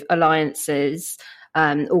progressive alliances,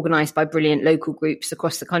 organised by brilliant local groups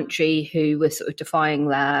across the country who were sort of defying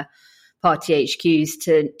their party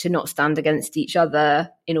HQs to not stand against each other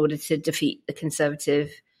in order to defeat the Conservative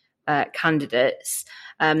candidates.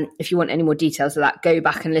 If you want any more details of that, go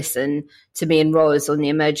back and listen to me and Roz on the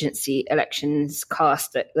emergency elections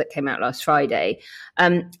cast that came out last Friday.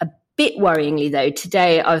 A bit worryingly, though,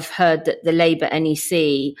 today I've heard that the Labour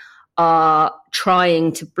NEC are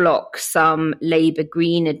trying to block some Labour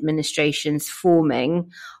Green administrations forming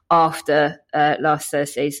after last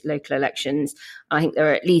Thursday's local elections. I think there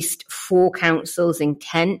are at least 4 councils in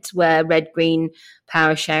Kent where red-green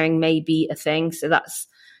power sharing may be a thing. So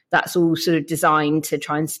that's all sort of designed to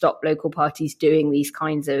try and stop local parties doing these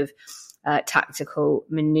kinds of tactical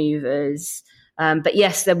manoeuvres. But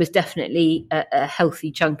yes, there was definitely a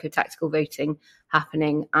healthy chunk of tactical voting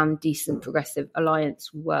happening and decent progressive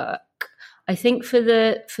alliance work. I think for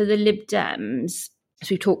the Lib Dems, as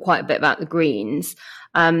we talked quite a bit about the Greens,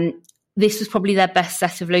 this was probably their best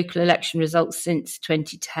set of local election results since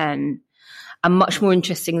 2010. And much more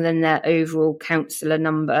interesting than their overall councillor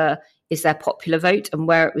number is their popular vote and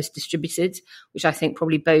where it was distributed, which I think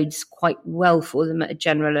probably bodes quite well for them at a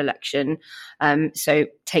general election. So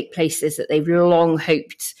take places that they've long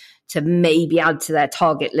hoped to maybe add to their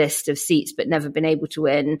target list of seats but never been able to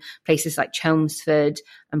win. Places like Chelmsford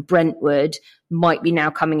and Brentwood might be now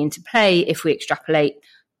coming into play if we extrapolate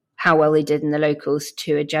how well they did in the locals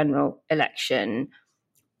to a general election.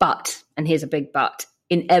 But, and here's a big but,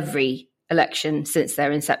 in every election since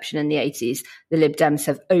their inception in the 80s, the Lib Dems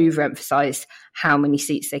have overemphasised how many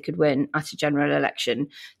seats they could win at a general election.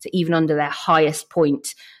 So even under their highest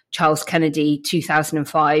point, Charles Kennedy,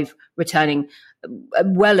 2005, returning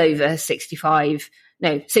well over 60 MPs,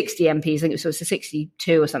 I think it was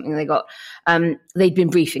 62 or something they got. They'd been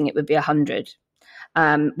briefing it would be 100.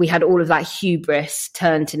 We had all of that hubris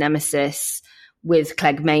turn to nemesis with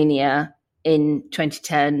Cleggmania in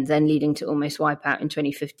 2010, then leading to almost wipeout in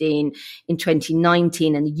 2015. In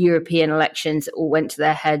 2019, and the European elections, it all went to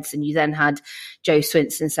their heads, and you then had Jo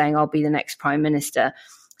Swinson saying, I'll be the next Prime Minister.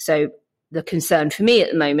 So the concern for me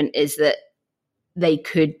at the moment is that they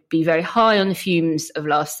could be very high on the fumes of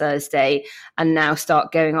last Thursday and now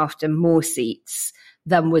start going after more seats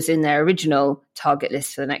than was in their original target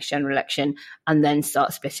list for the next general election, and then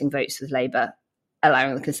start splitting votes with Labour,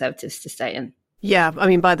 allowing the Conservatives to stay in. Yeah, I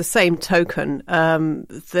mean, by the same token,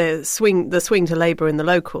 the swing to Labour in the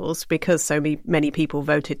locals, because so many people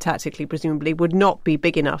voted tactically, presumably, would not be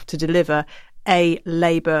big enough to deliver a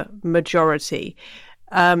Labour majority.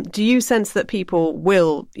 Do you sense that people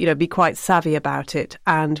will, be quite savvy about it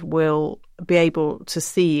and will be able to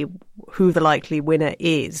see who the likely winner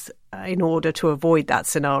is in order to avoid that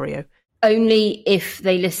scenario? Only if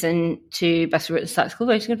they listen to better written tactical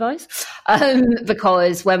voting advice,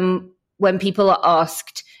 because when people are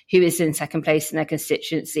asked who is in second place in their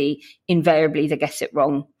constituency, invariably they get it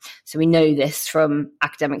wrong. So we know this from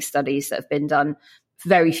academic studies that have been done.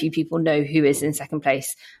 Very few people know who is in second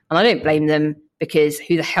place. And I don't blame them, because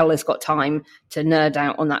who the hell has got time to nerd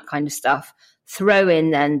out on that kind of stuff? Throw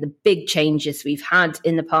in then the big changes we've had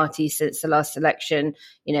in the party since the last election.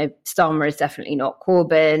 Starmer is definitely not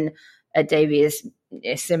Corbyn. Davey is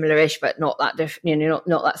similar-ish, but not that different.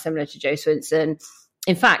 Not that similar to Jo Swinson.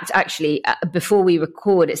 In fact, actually, before we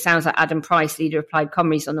record, it sounds like Adam Price, leader of Plaid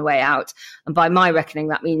Cymru, is on the way out. And by my reckoning,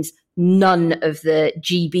 that means none of the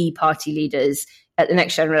GB party leaders at the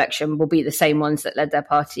next general election will be the same ones that led their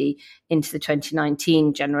party into the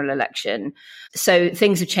 2019 general election. So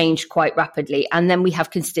things have changed quite rapidly. And then we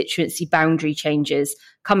have constituency boundary changes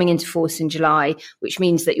coming into force in July, which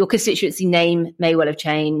means that your constituency name may well have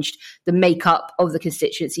changed. The makeup of the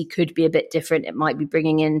constituency could be a bit different. It might be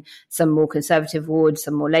bringing in some more Conservative wards,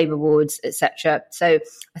 some more Labour wards, etc. So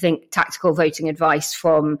I think tactical voting advice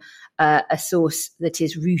from a source that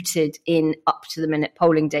is rooted in up-to-the-minute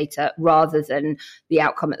polling data rather than the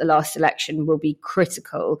outcome at the last election will be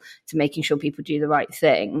critical to making sure people do the right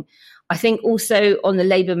thing. I think also on the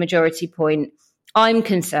Labour majority point, I'm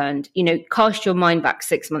concerned, cast your mind back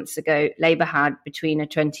 6 months ago, Labour had between a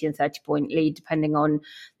 20 and 30 point lead, depending on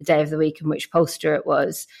the day of the week and which pollster it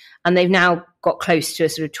was. And they've now got close to a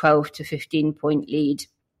sort of 12 to 15 point lead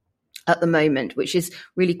at the moment, which is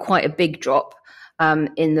really quite a big drop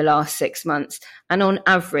in the last 6 months. And on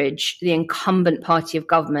average, the incumbent party of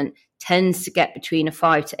government tends to get between a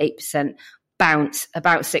 5 to 8% bounce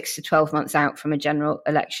about 6 to 12 months out from a general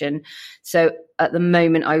election. So at the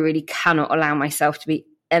moment, I really cannot allow myself to be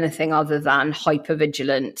anything other than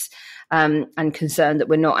hyper-vigilant and concerned that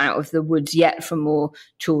we're not out of the woods yet from more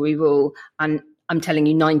Tory rule. And I'm telling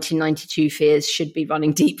you, 1992 fears should be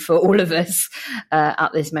running deep for all of us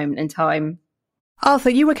at this moment in time.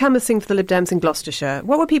 Arthur, you were canvassing for the Lib Dems in Gloucestershire.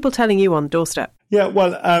 What were people telling you on doorstep? Yeah,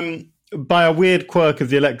 well, by a weird quirk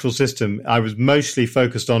of the electoral system, I was mostly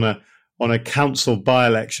focused on a council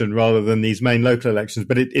by-election rather than these main local elections,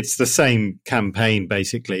 but it's the same campaign,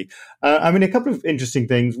 basically. A couple of interesting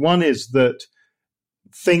things. One is that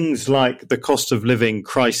things like the cost of living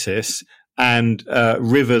crisis and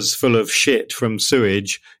rivers full of shit from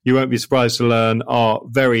sewage, you won't be surprised to learn, are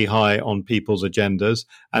very high on people's agendas,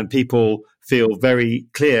 and people feel very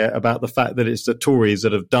clear about the fact that it's the Tories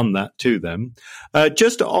that have done that to them.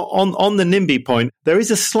 Just on the NIMBY point, there is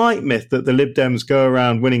a slight myth that the Lib Dems go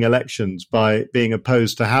around winning elections by being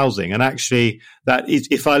opposed to housing. And actually, that is,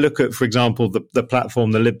 if I look at, for example, the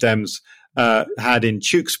platform the Lib Dems had in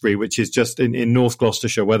Tewkesbury, which is just in North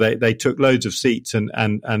Gloucestershire, where they took loads of seats and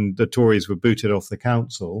the Tories were booted off the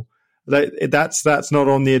council. That's not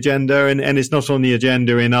on the agenda, and it's not on the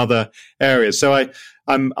agenda in other areas. So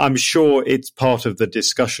I'm sure it's part of the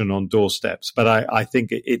discussion on doorsteps, but I think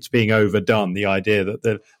it's being overdone, the idea that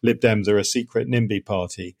the Lib Dems are a secret NIMBY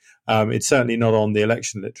party. It's certainly not on the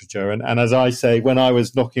election literature. And as I say, when I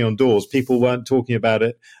was knocking on doors, people weren't talking about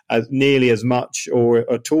it as nearly as much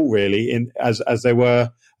or at all really as they were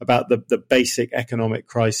about the basic economic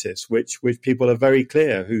crisis, which people are very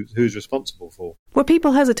clear who's responsible for. Were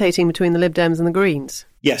people hesitating between the Lib Dems and the Greens?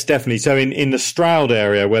 Yes, definitely. So in the Stroud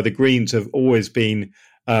area, where the Greens have always been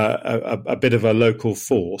a bit of a local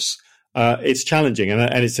force, it's challenging,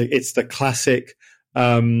 and it's the classic,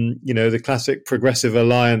 the classic progressive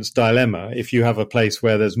alliance dilemma. If you have a place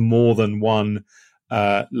where there's more than one,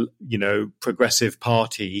 progressive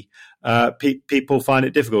party, people find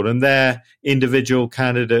it difficult, and their individual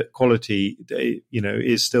candidate quality,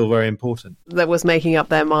 is still very important. That was making up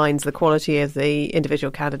their minds, the quality of the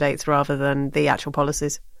individual candidates rather than the actual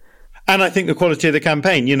policies. And I think the quality of the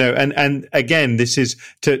campaign, and again, this is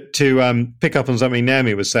to pick up on something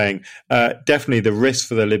Naomi was saying. Definitely the risk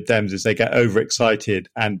for the Lib Dems is they get overexcited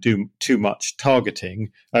and do too much targeting.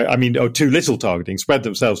 Or too little targeting, spread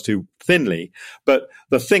themselves too thinly. But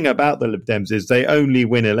the thing about the Lib Dems is they only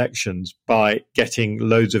win elections by getting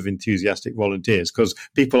loads of enthusiastic volunteers, because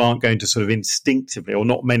people aren't going to sort of instinctively, or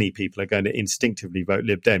not many people are going to instinctively vote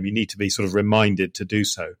Lib Dem. You need to be sort of reminded to do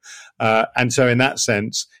so. And so in that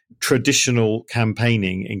sense, traditional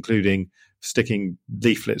campaigning, including sticking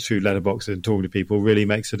leaflets through letterboxes and talking to people, really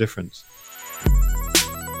makes a difference.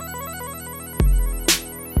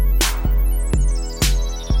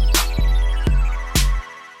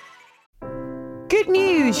 Good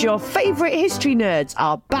news, your favourite history nerds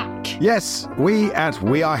are back. Yes, we at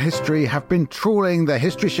We Are History have been trawling the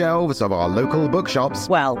history shelves of our local bookshops.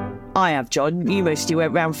 Well, I have, John. You mostly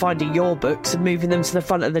went round finding your books and moving them to the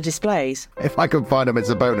front of the displays. If I can find them, it's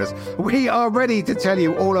a bonus. We are ready to tell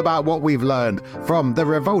you all about what we've learned, from the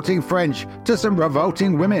revolting French to some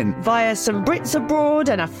revolting women, via some Brits abroad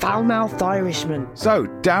and a foul-mouthed Irishman. So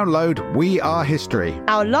download We Are History,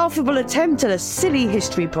 our laughable attempt at a silly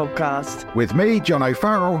history podcast. With me, John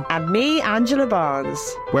O'Farrell. And me, Angela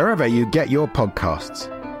Barnes. Wherever you get your podcasts.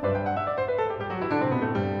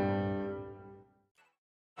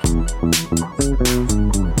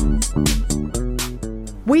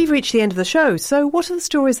 We've We've reached the end of the show, so what are the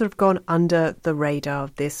stories that have gone under the radar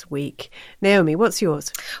this week? Naomi, what's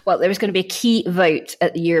yours? Well, there is going to be a key vote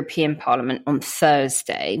at the European Parliament on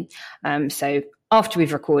Thursday. So after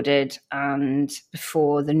we've recorded and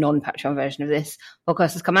before the non-Patreon version of this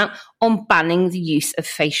podcast has come out, on banning the use of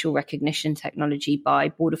facial recognition technology by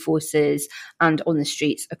border forces and on the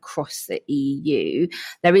streets across the EU.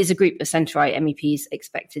 There is a group of centre-right MEPs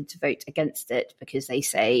expected to vote against it because they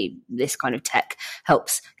say this kind of tech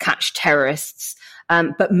helps catch terrorists,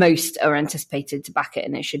 but most are anticipated to back it,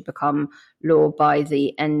 and it should become law by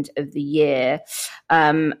the end of the year.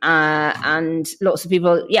 And lots of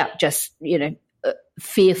people,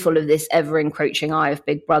 fearful of this ever-encroaching eye of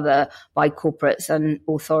Big Brother by corporates and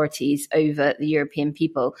authorities over the European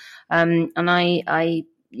people. And I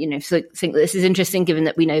think that this is interesting, given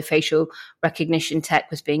that we know facial recognition tech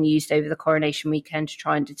was being used over the coronation weekend to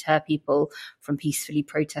try and deter people from peacefully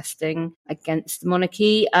protesting against the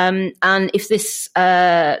monarchy. And if this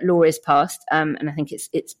law is passed, and I think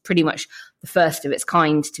it's pretty much the first of its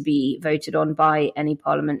kind to be voted on by any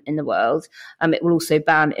parliament in the world. It will also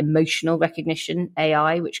ban emotional recognition,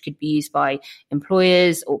 AI, which could be used by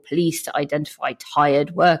employers or police to identify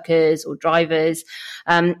tired workers or drivers.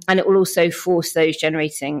 And it will also force those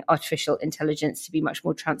generating artificial intelligence to be much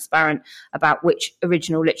more transparent about which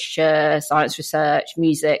original literature, science research,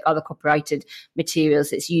 music, other copyrighted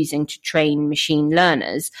materials it's using to train machine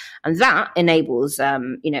learners. And that enables,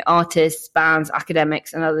 artists, bands,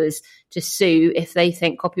 academics and others to sue if they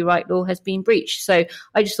think copyright law has been breached. So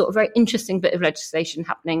I just thought a very interesting bit of legislation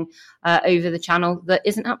happening over the channel that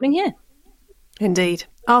isn't happening here. Indeed.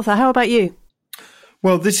 Arthur, how about you?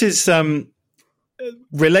 Well, this is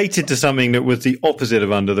related to something that was the opposite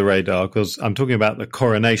of under the radar, because I'm talking about the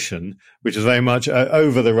coronation, which is very much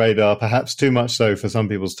over the radar, perhaps too much so for some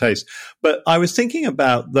people's taste. But I was thinking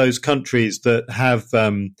about those countries that have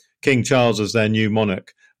King Charles as their new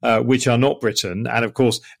monarch, which are not Britain. And of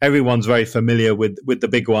course, everyone's very familiar with the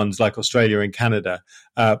big ones like Australia and Canada.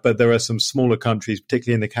 But there are some smaller countries,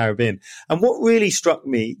 particularly in the Caribbean. And what really struck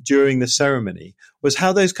me during the ceremony was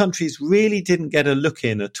how those countries really didn't get a look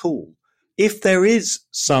in at all. If there is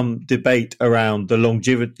some debate around the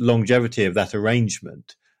longevity of that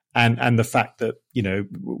arrangement, and the fact that,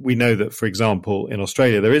 we know that, for example, in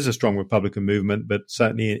Australia, there is a strong Republican movement, but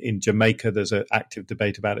certainly in Jamaica, there's an active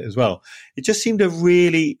debate about it as well. It just seemed a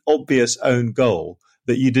really obvious own goal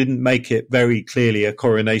that you didn't make it very clearly a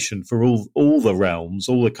coronation for all the realms,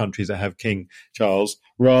 all the countries that have King Charles,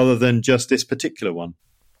 rather than just this particular one.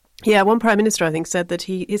 Yeah, one prime minister, I think, said that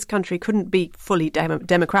his country couldn't be fully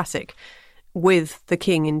democratic with the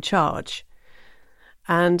king in charge.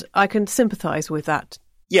 And I can sympathise with that.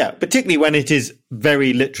 Yeah, particularly when it is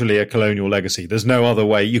very literally a colonial legacy. There's no other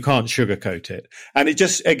way. You can't sugarcoat it. And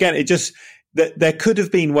there could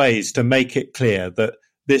have been ways to make it clear that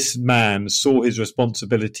this man saw his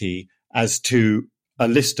responsibility as to a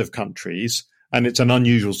list of countries. And it's an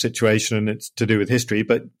unusual situation and it's to do with history,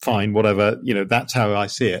 but fine, whatever, that's how I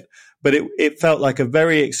see it. But it felt like a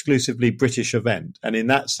very exclusively British event. And in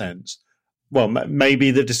that sense, well,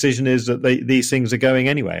 maybe the decision is that these things are going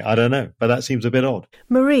anyway. I don't know, but that seems a bit odd.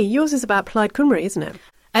 Marie, yours is about Plaid Cymru, isn't it?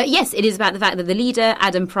 Yes, it is about the fact that the leader,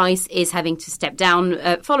 Adam Price, is having to step down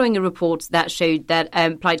following a report that showed that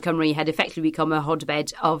Plaid Cymru had effectively become a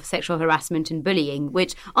hotbed of sexual harassment and bullying,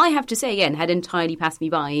 which I have to say, again, had entirely passed me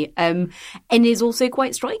by, and is also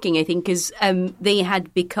quite striking, I think, because they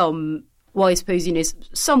had become... well, I suppose,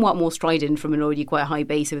 somewhat more strident from an already quite high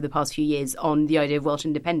base over the past few years on the idea of Welsh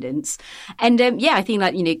independence. And I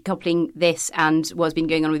think coupling this and what's been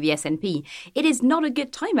going on with the SNP, it is not a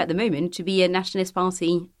good time at the moment to be a nationalist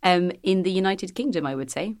party in the United Kingdom, I would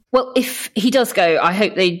say. Well, if he does go, I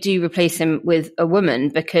hope they do replace him with a woman,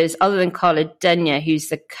 because other than Carla Denyer, who's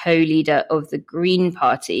the co-leader of the Green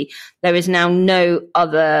Party, there is now no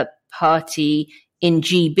other party in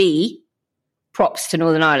GB, props to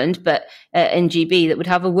Northern Ireland, but in GB that would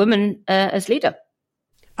have a woman as leader.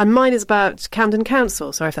 And mine is about Camden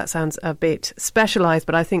Council. Sorry if that sounds a bit specialised,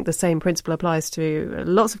 but I think the same principle applies to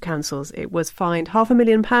lots of councils. It was fined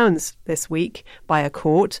 £500,000 this week by a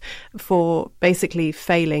court for basically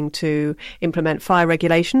failing to implement fire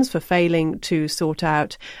regulations, for failing to sort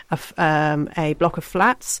out a block of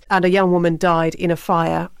flats. And a young woman died in a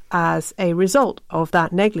fire as a result of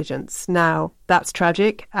that negligence. Now, that's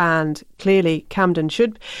tragic, and clearly Camden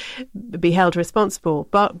should be held responsible.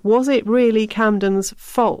 But was it really Camden's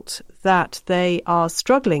fault that they are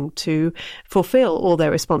struggling to fulfil all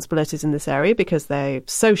their responsibilities in this area because they're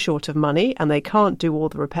so short of money and they can't do all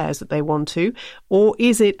the repairs that they want to? Or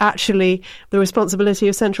is it actually the responsibility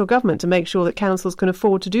of central government to make sure that councils can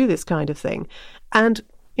afford to do this kind of thing? And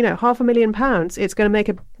 £500,000, it's going to make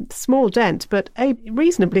a small dent, but a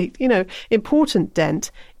reasonably, important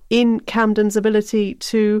dent in Camden's ability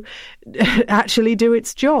to actually do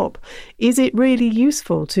its job. Is it really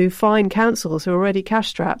useful to fine councils who are already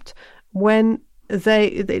cash-strapped when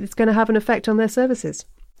it's going to have an effect on their services?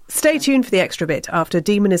 Stay tuned for the extra bit after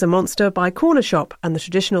Demon is a Monster by Corner Shop and the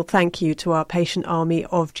traditional thank you to our patient army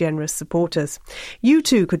of generous supporters. You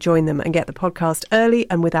too could join them and get the podcast early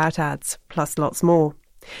and without ads, plus lots more.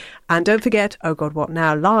 And don't forget Oh God What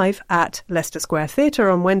Now live at Leicester Square Theatre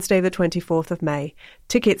on Wednesday the 24th of May.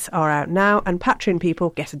 Tickets are out now and Patreon people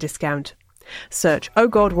get a discount. Search Oh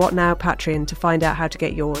God What Now Patreon to find out how to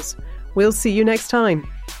get yours. We'll see you next time.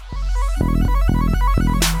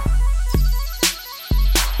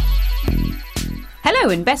 Hello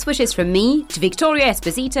and best wishes from me to Victoria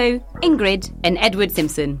Esposito, Ingrid and Edward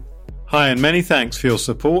Simpson. Hi, and many thanks for your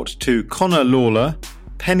support to Connor Lawler,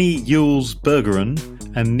 Penny Yules Bergeron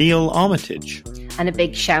and Neil Armitage. And a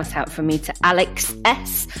big shout out from me to Alex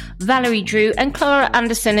S, Valerie Drew and Clara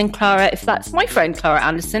Anderson. And Clara, if that's my friend Clara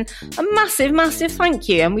Anderson, a massive, massive thank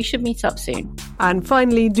you, and we should meet up soon. And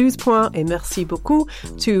finally, 12 points et merci beaucoup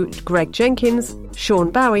to Greg Jenkins,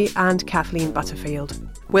 Sean Bowie and Kathleen Butterfield.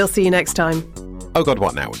 We'll see you next time. Oh God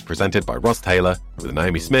What Now was presented by Ross Taylor with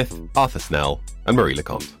Naomi Smith, Arthur Snell and Marie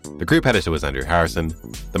Lecomte. The group editor was Andrew Harrison,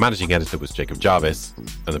 the managing editor was Jacob Jarvis,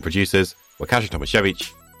 and the producers were Kasia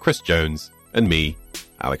Tomasiewicz, Chris Jones and me,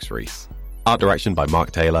 Alex Rees. Art direction by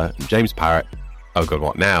Mark Taylor and James Parrott. Oh God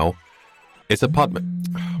What Now? It's a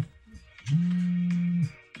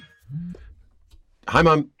Hi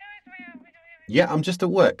Mum. Yeah, I'm just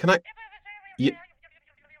at work. Can I...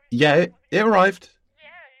 Yeah, it arrived.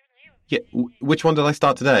 Yeah, which one did I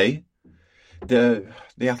start today? The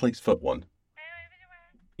athlete's foot one.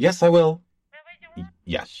 Yes, I will.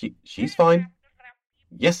 Yeah, she's fine.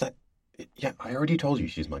 Yes, I already told you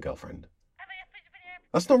she's my girlfriend.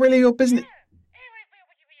 That's not really your business.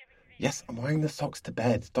 Yes, I'm wearing the socks to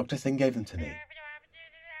bed. Dr. Singh gave them to me.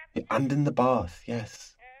 Yeah, and in the bath,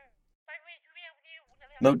 yes.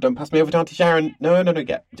 No, don't pass me over to Auntie Sharon. No,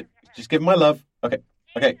 yeah. Just give him my love. Okay.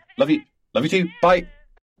 Love you. Love you too. Bye.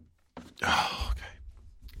 Oh, okay.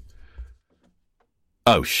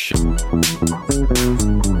 Oh, shit.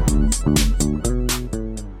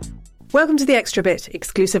 Welcome to the Extra Bit,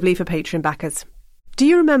 exclusively for Patreon backers. Do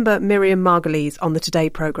you remember Miriam Margolyes on the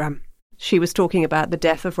Today programme? She was talking about the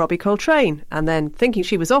death of Robbie Coltrane, and then, thinking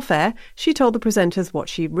she was off air, she told the presenters what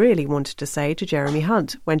she really wanted to say to Jeremy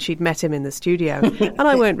Hunt when she'd met him in the studio. And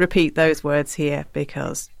I won't repeat those words here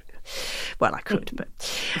because... well, I could, but...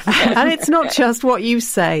 And it's not just what you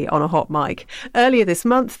say on a hot mic. Earlier this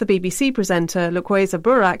month, the BBC presenter, Lukweza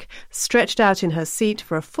Burak, stretched out in her seat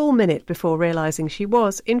for a full minute before realising she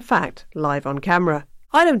was, in fact, live on camera.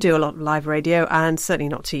 I don't do a lot of live radio, and certainly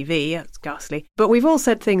not TV, it's ghastly, but we've all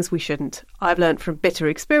said things we shouldn't. I've learnt from bitter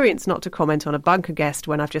experience not to comment on a bunker guest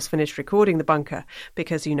when I've just finished recording the bunker,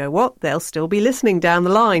 because you know what? They'll still be listening down the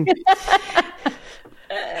line.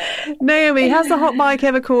 Naomi, has the hot mic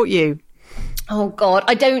ever caught you? Oh, God,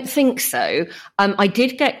 I don't think so. I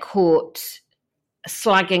did get caught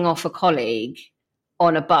slagging off a colleague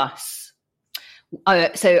on a bus.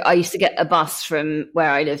 So I used to get a bus from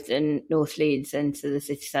where I lived in North Leeds into the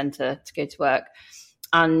city centre to go to work.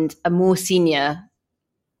 And a more senior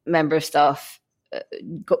member of staff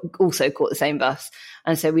also caught the same bus.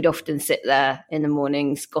 And so we'd often sit there in the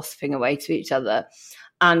mornings gossiping away to each other.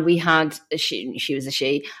 And we had, she was a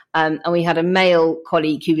she, and we had a male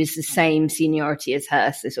colleague who was the same seniority as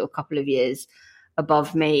her, so sort of a couple of years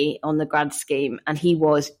above me on the grad scheme. And he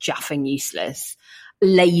was jaffing useless.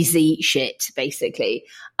 Lazy shit, basically.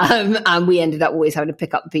 And we ended up always having to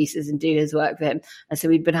pick up pieces and do his work for him. And so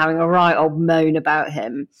we'd been having a right old moan about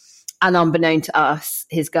him. And unbeknown to us,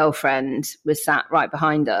 his girlfriend was sat right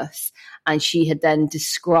behind us. And she had then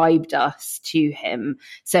described us to him.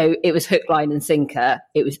 So it was hook, line and sinker.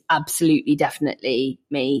 It was absolutely, definitely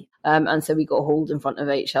me. And so we got hauled in front of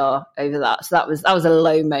HR over that. So that was a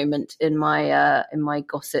low moment in my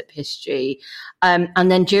gossip history. And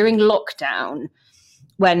then during lockdown,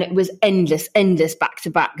 when it was endless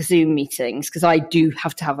back-to-back Zoom meetings, because I do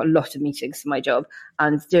have to have a lot of meetings for my job,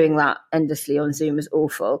 and doing that endlessly on Zoom was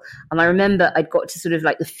awful. And I remember I'd got to sort of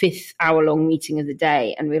like the 5th hour-long meeting of the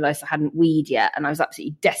day and realised I hadn't weed yet, and I was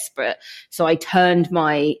absolutely desperate. So I turned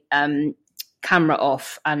my camera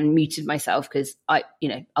off and muted myself because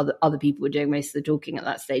other people were doing most of the talking at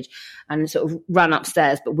that stage, and sort of ran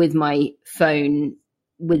upstairs, but with my phone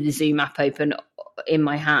with the Zoom app open in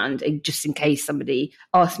my hand, just in case somebody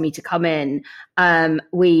asked me to come in.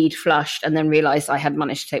 We'd flushed and then realised I had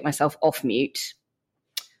managed to take myself off mute.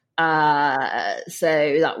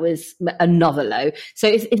 So that was another low. So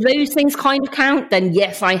if those things kind of count, then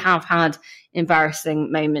yes, I have had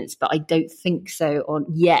embarrassing moments, but I don't think so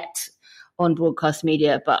on broadcast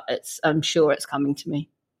media, but I'm sure it's coming to me.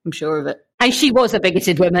 I'm sure of it. And she was a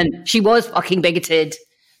bigoted woman. She was fucking bigoted.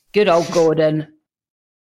 Good old Gordon.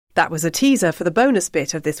 That was a teaser for the bonus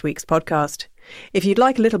bit of this week's podcast. If you'd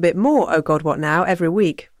like a little bit more Oh God What Now every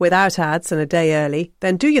week, without ads and a day early,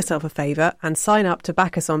 then do yourself a favour and sign up to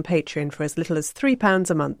back us on Patreon for as little as £3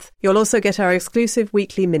 a month. You'll also get our exclusive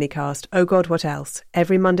weekly minicast, Oh God What Else,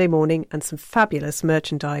 every Monday morning and some fabulous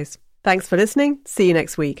merchandise. Thanks for listening. See you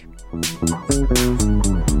next week.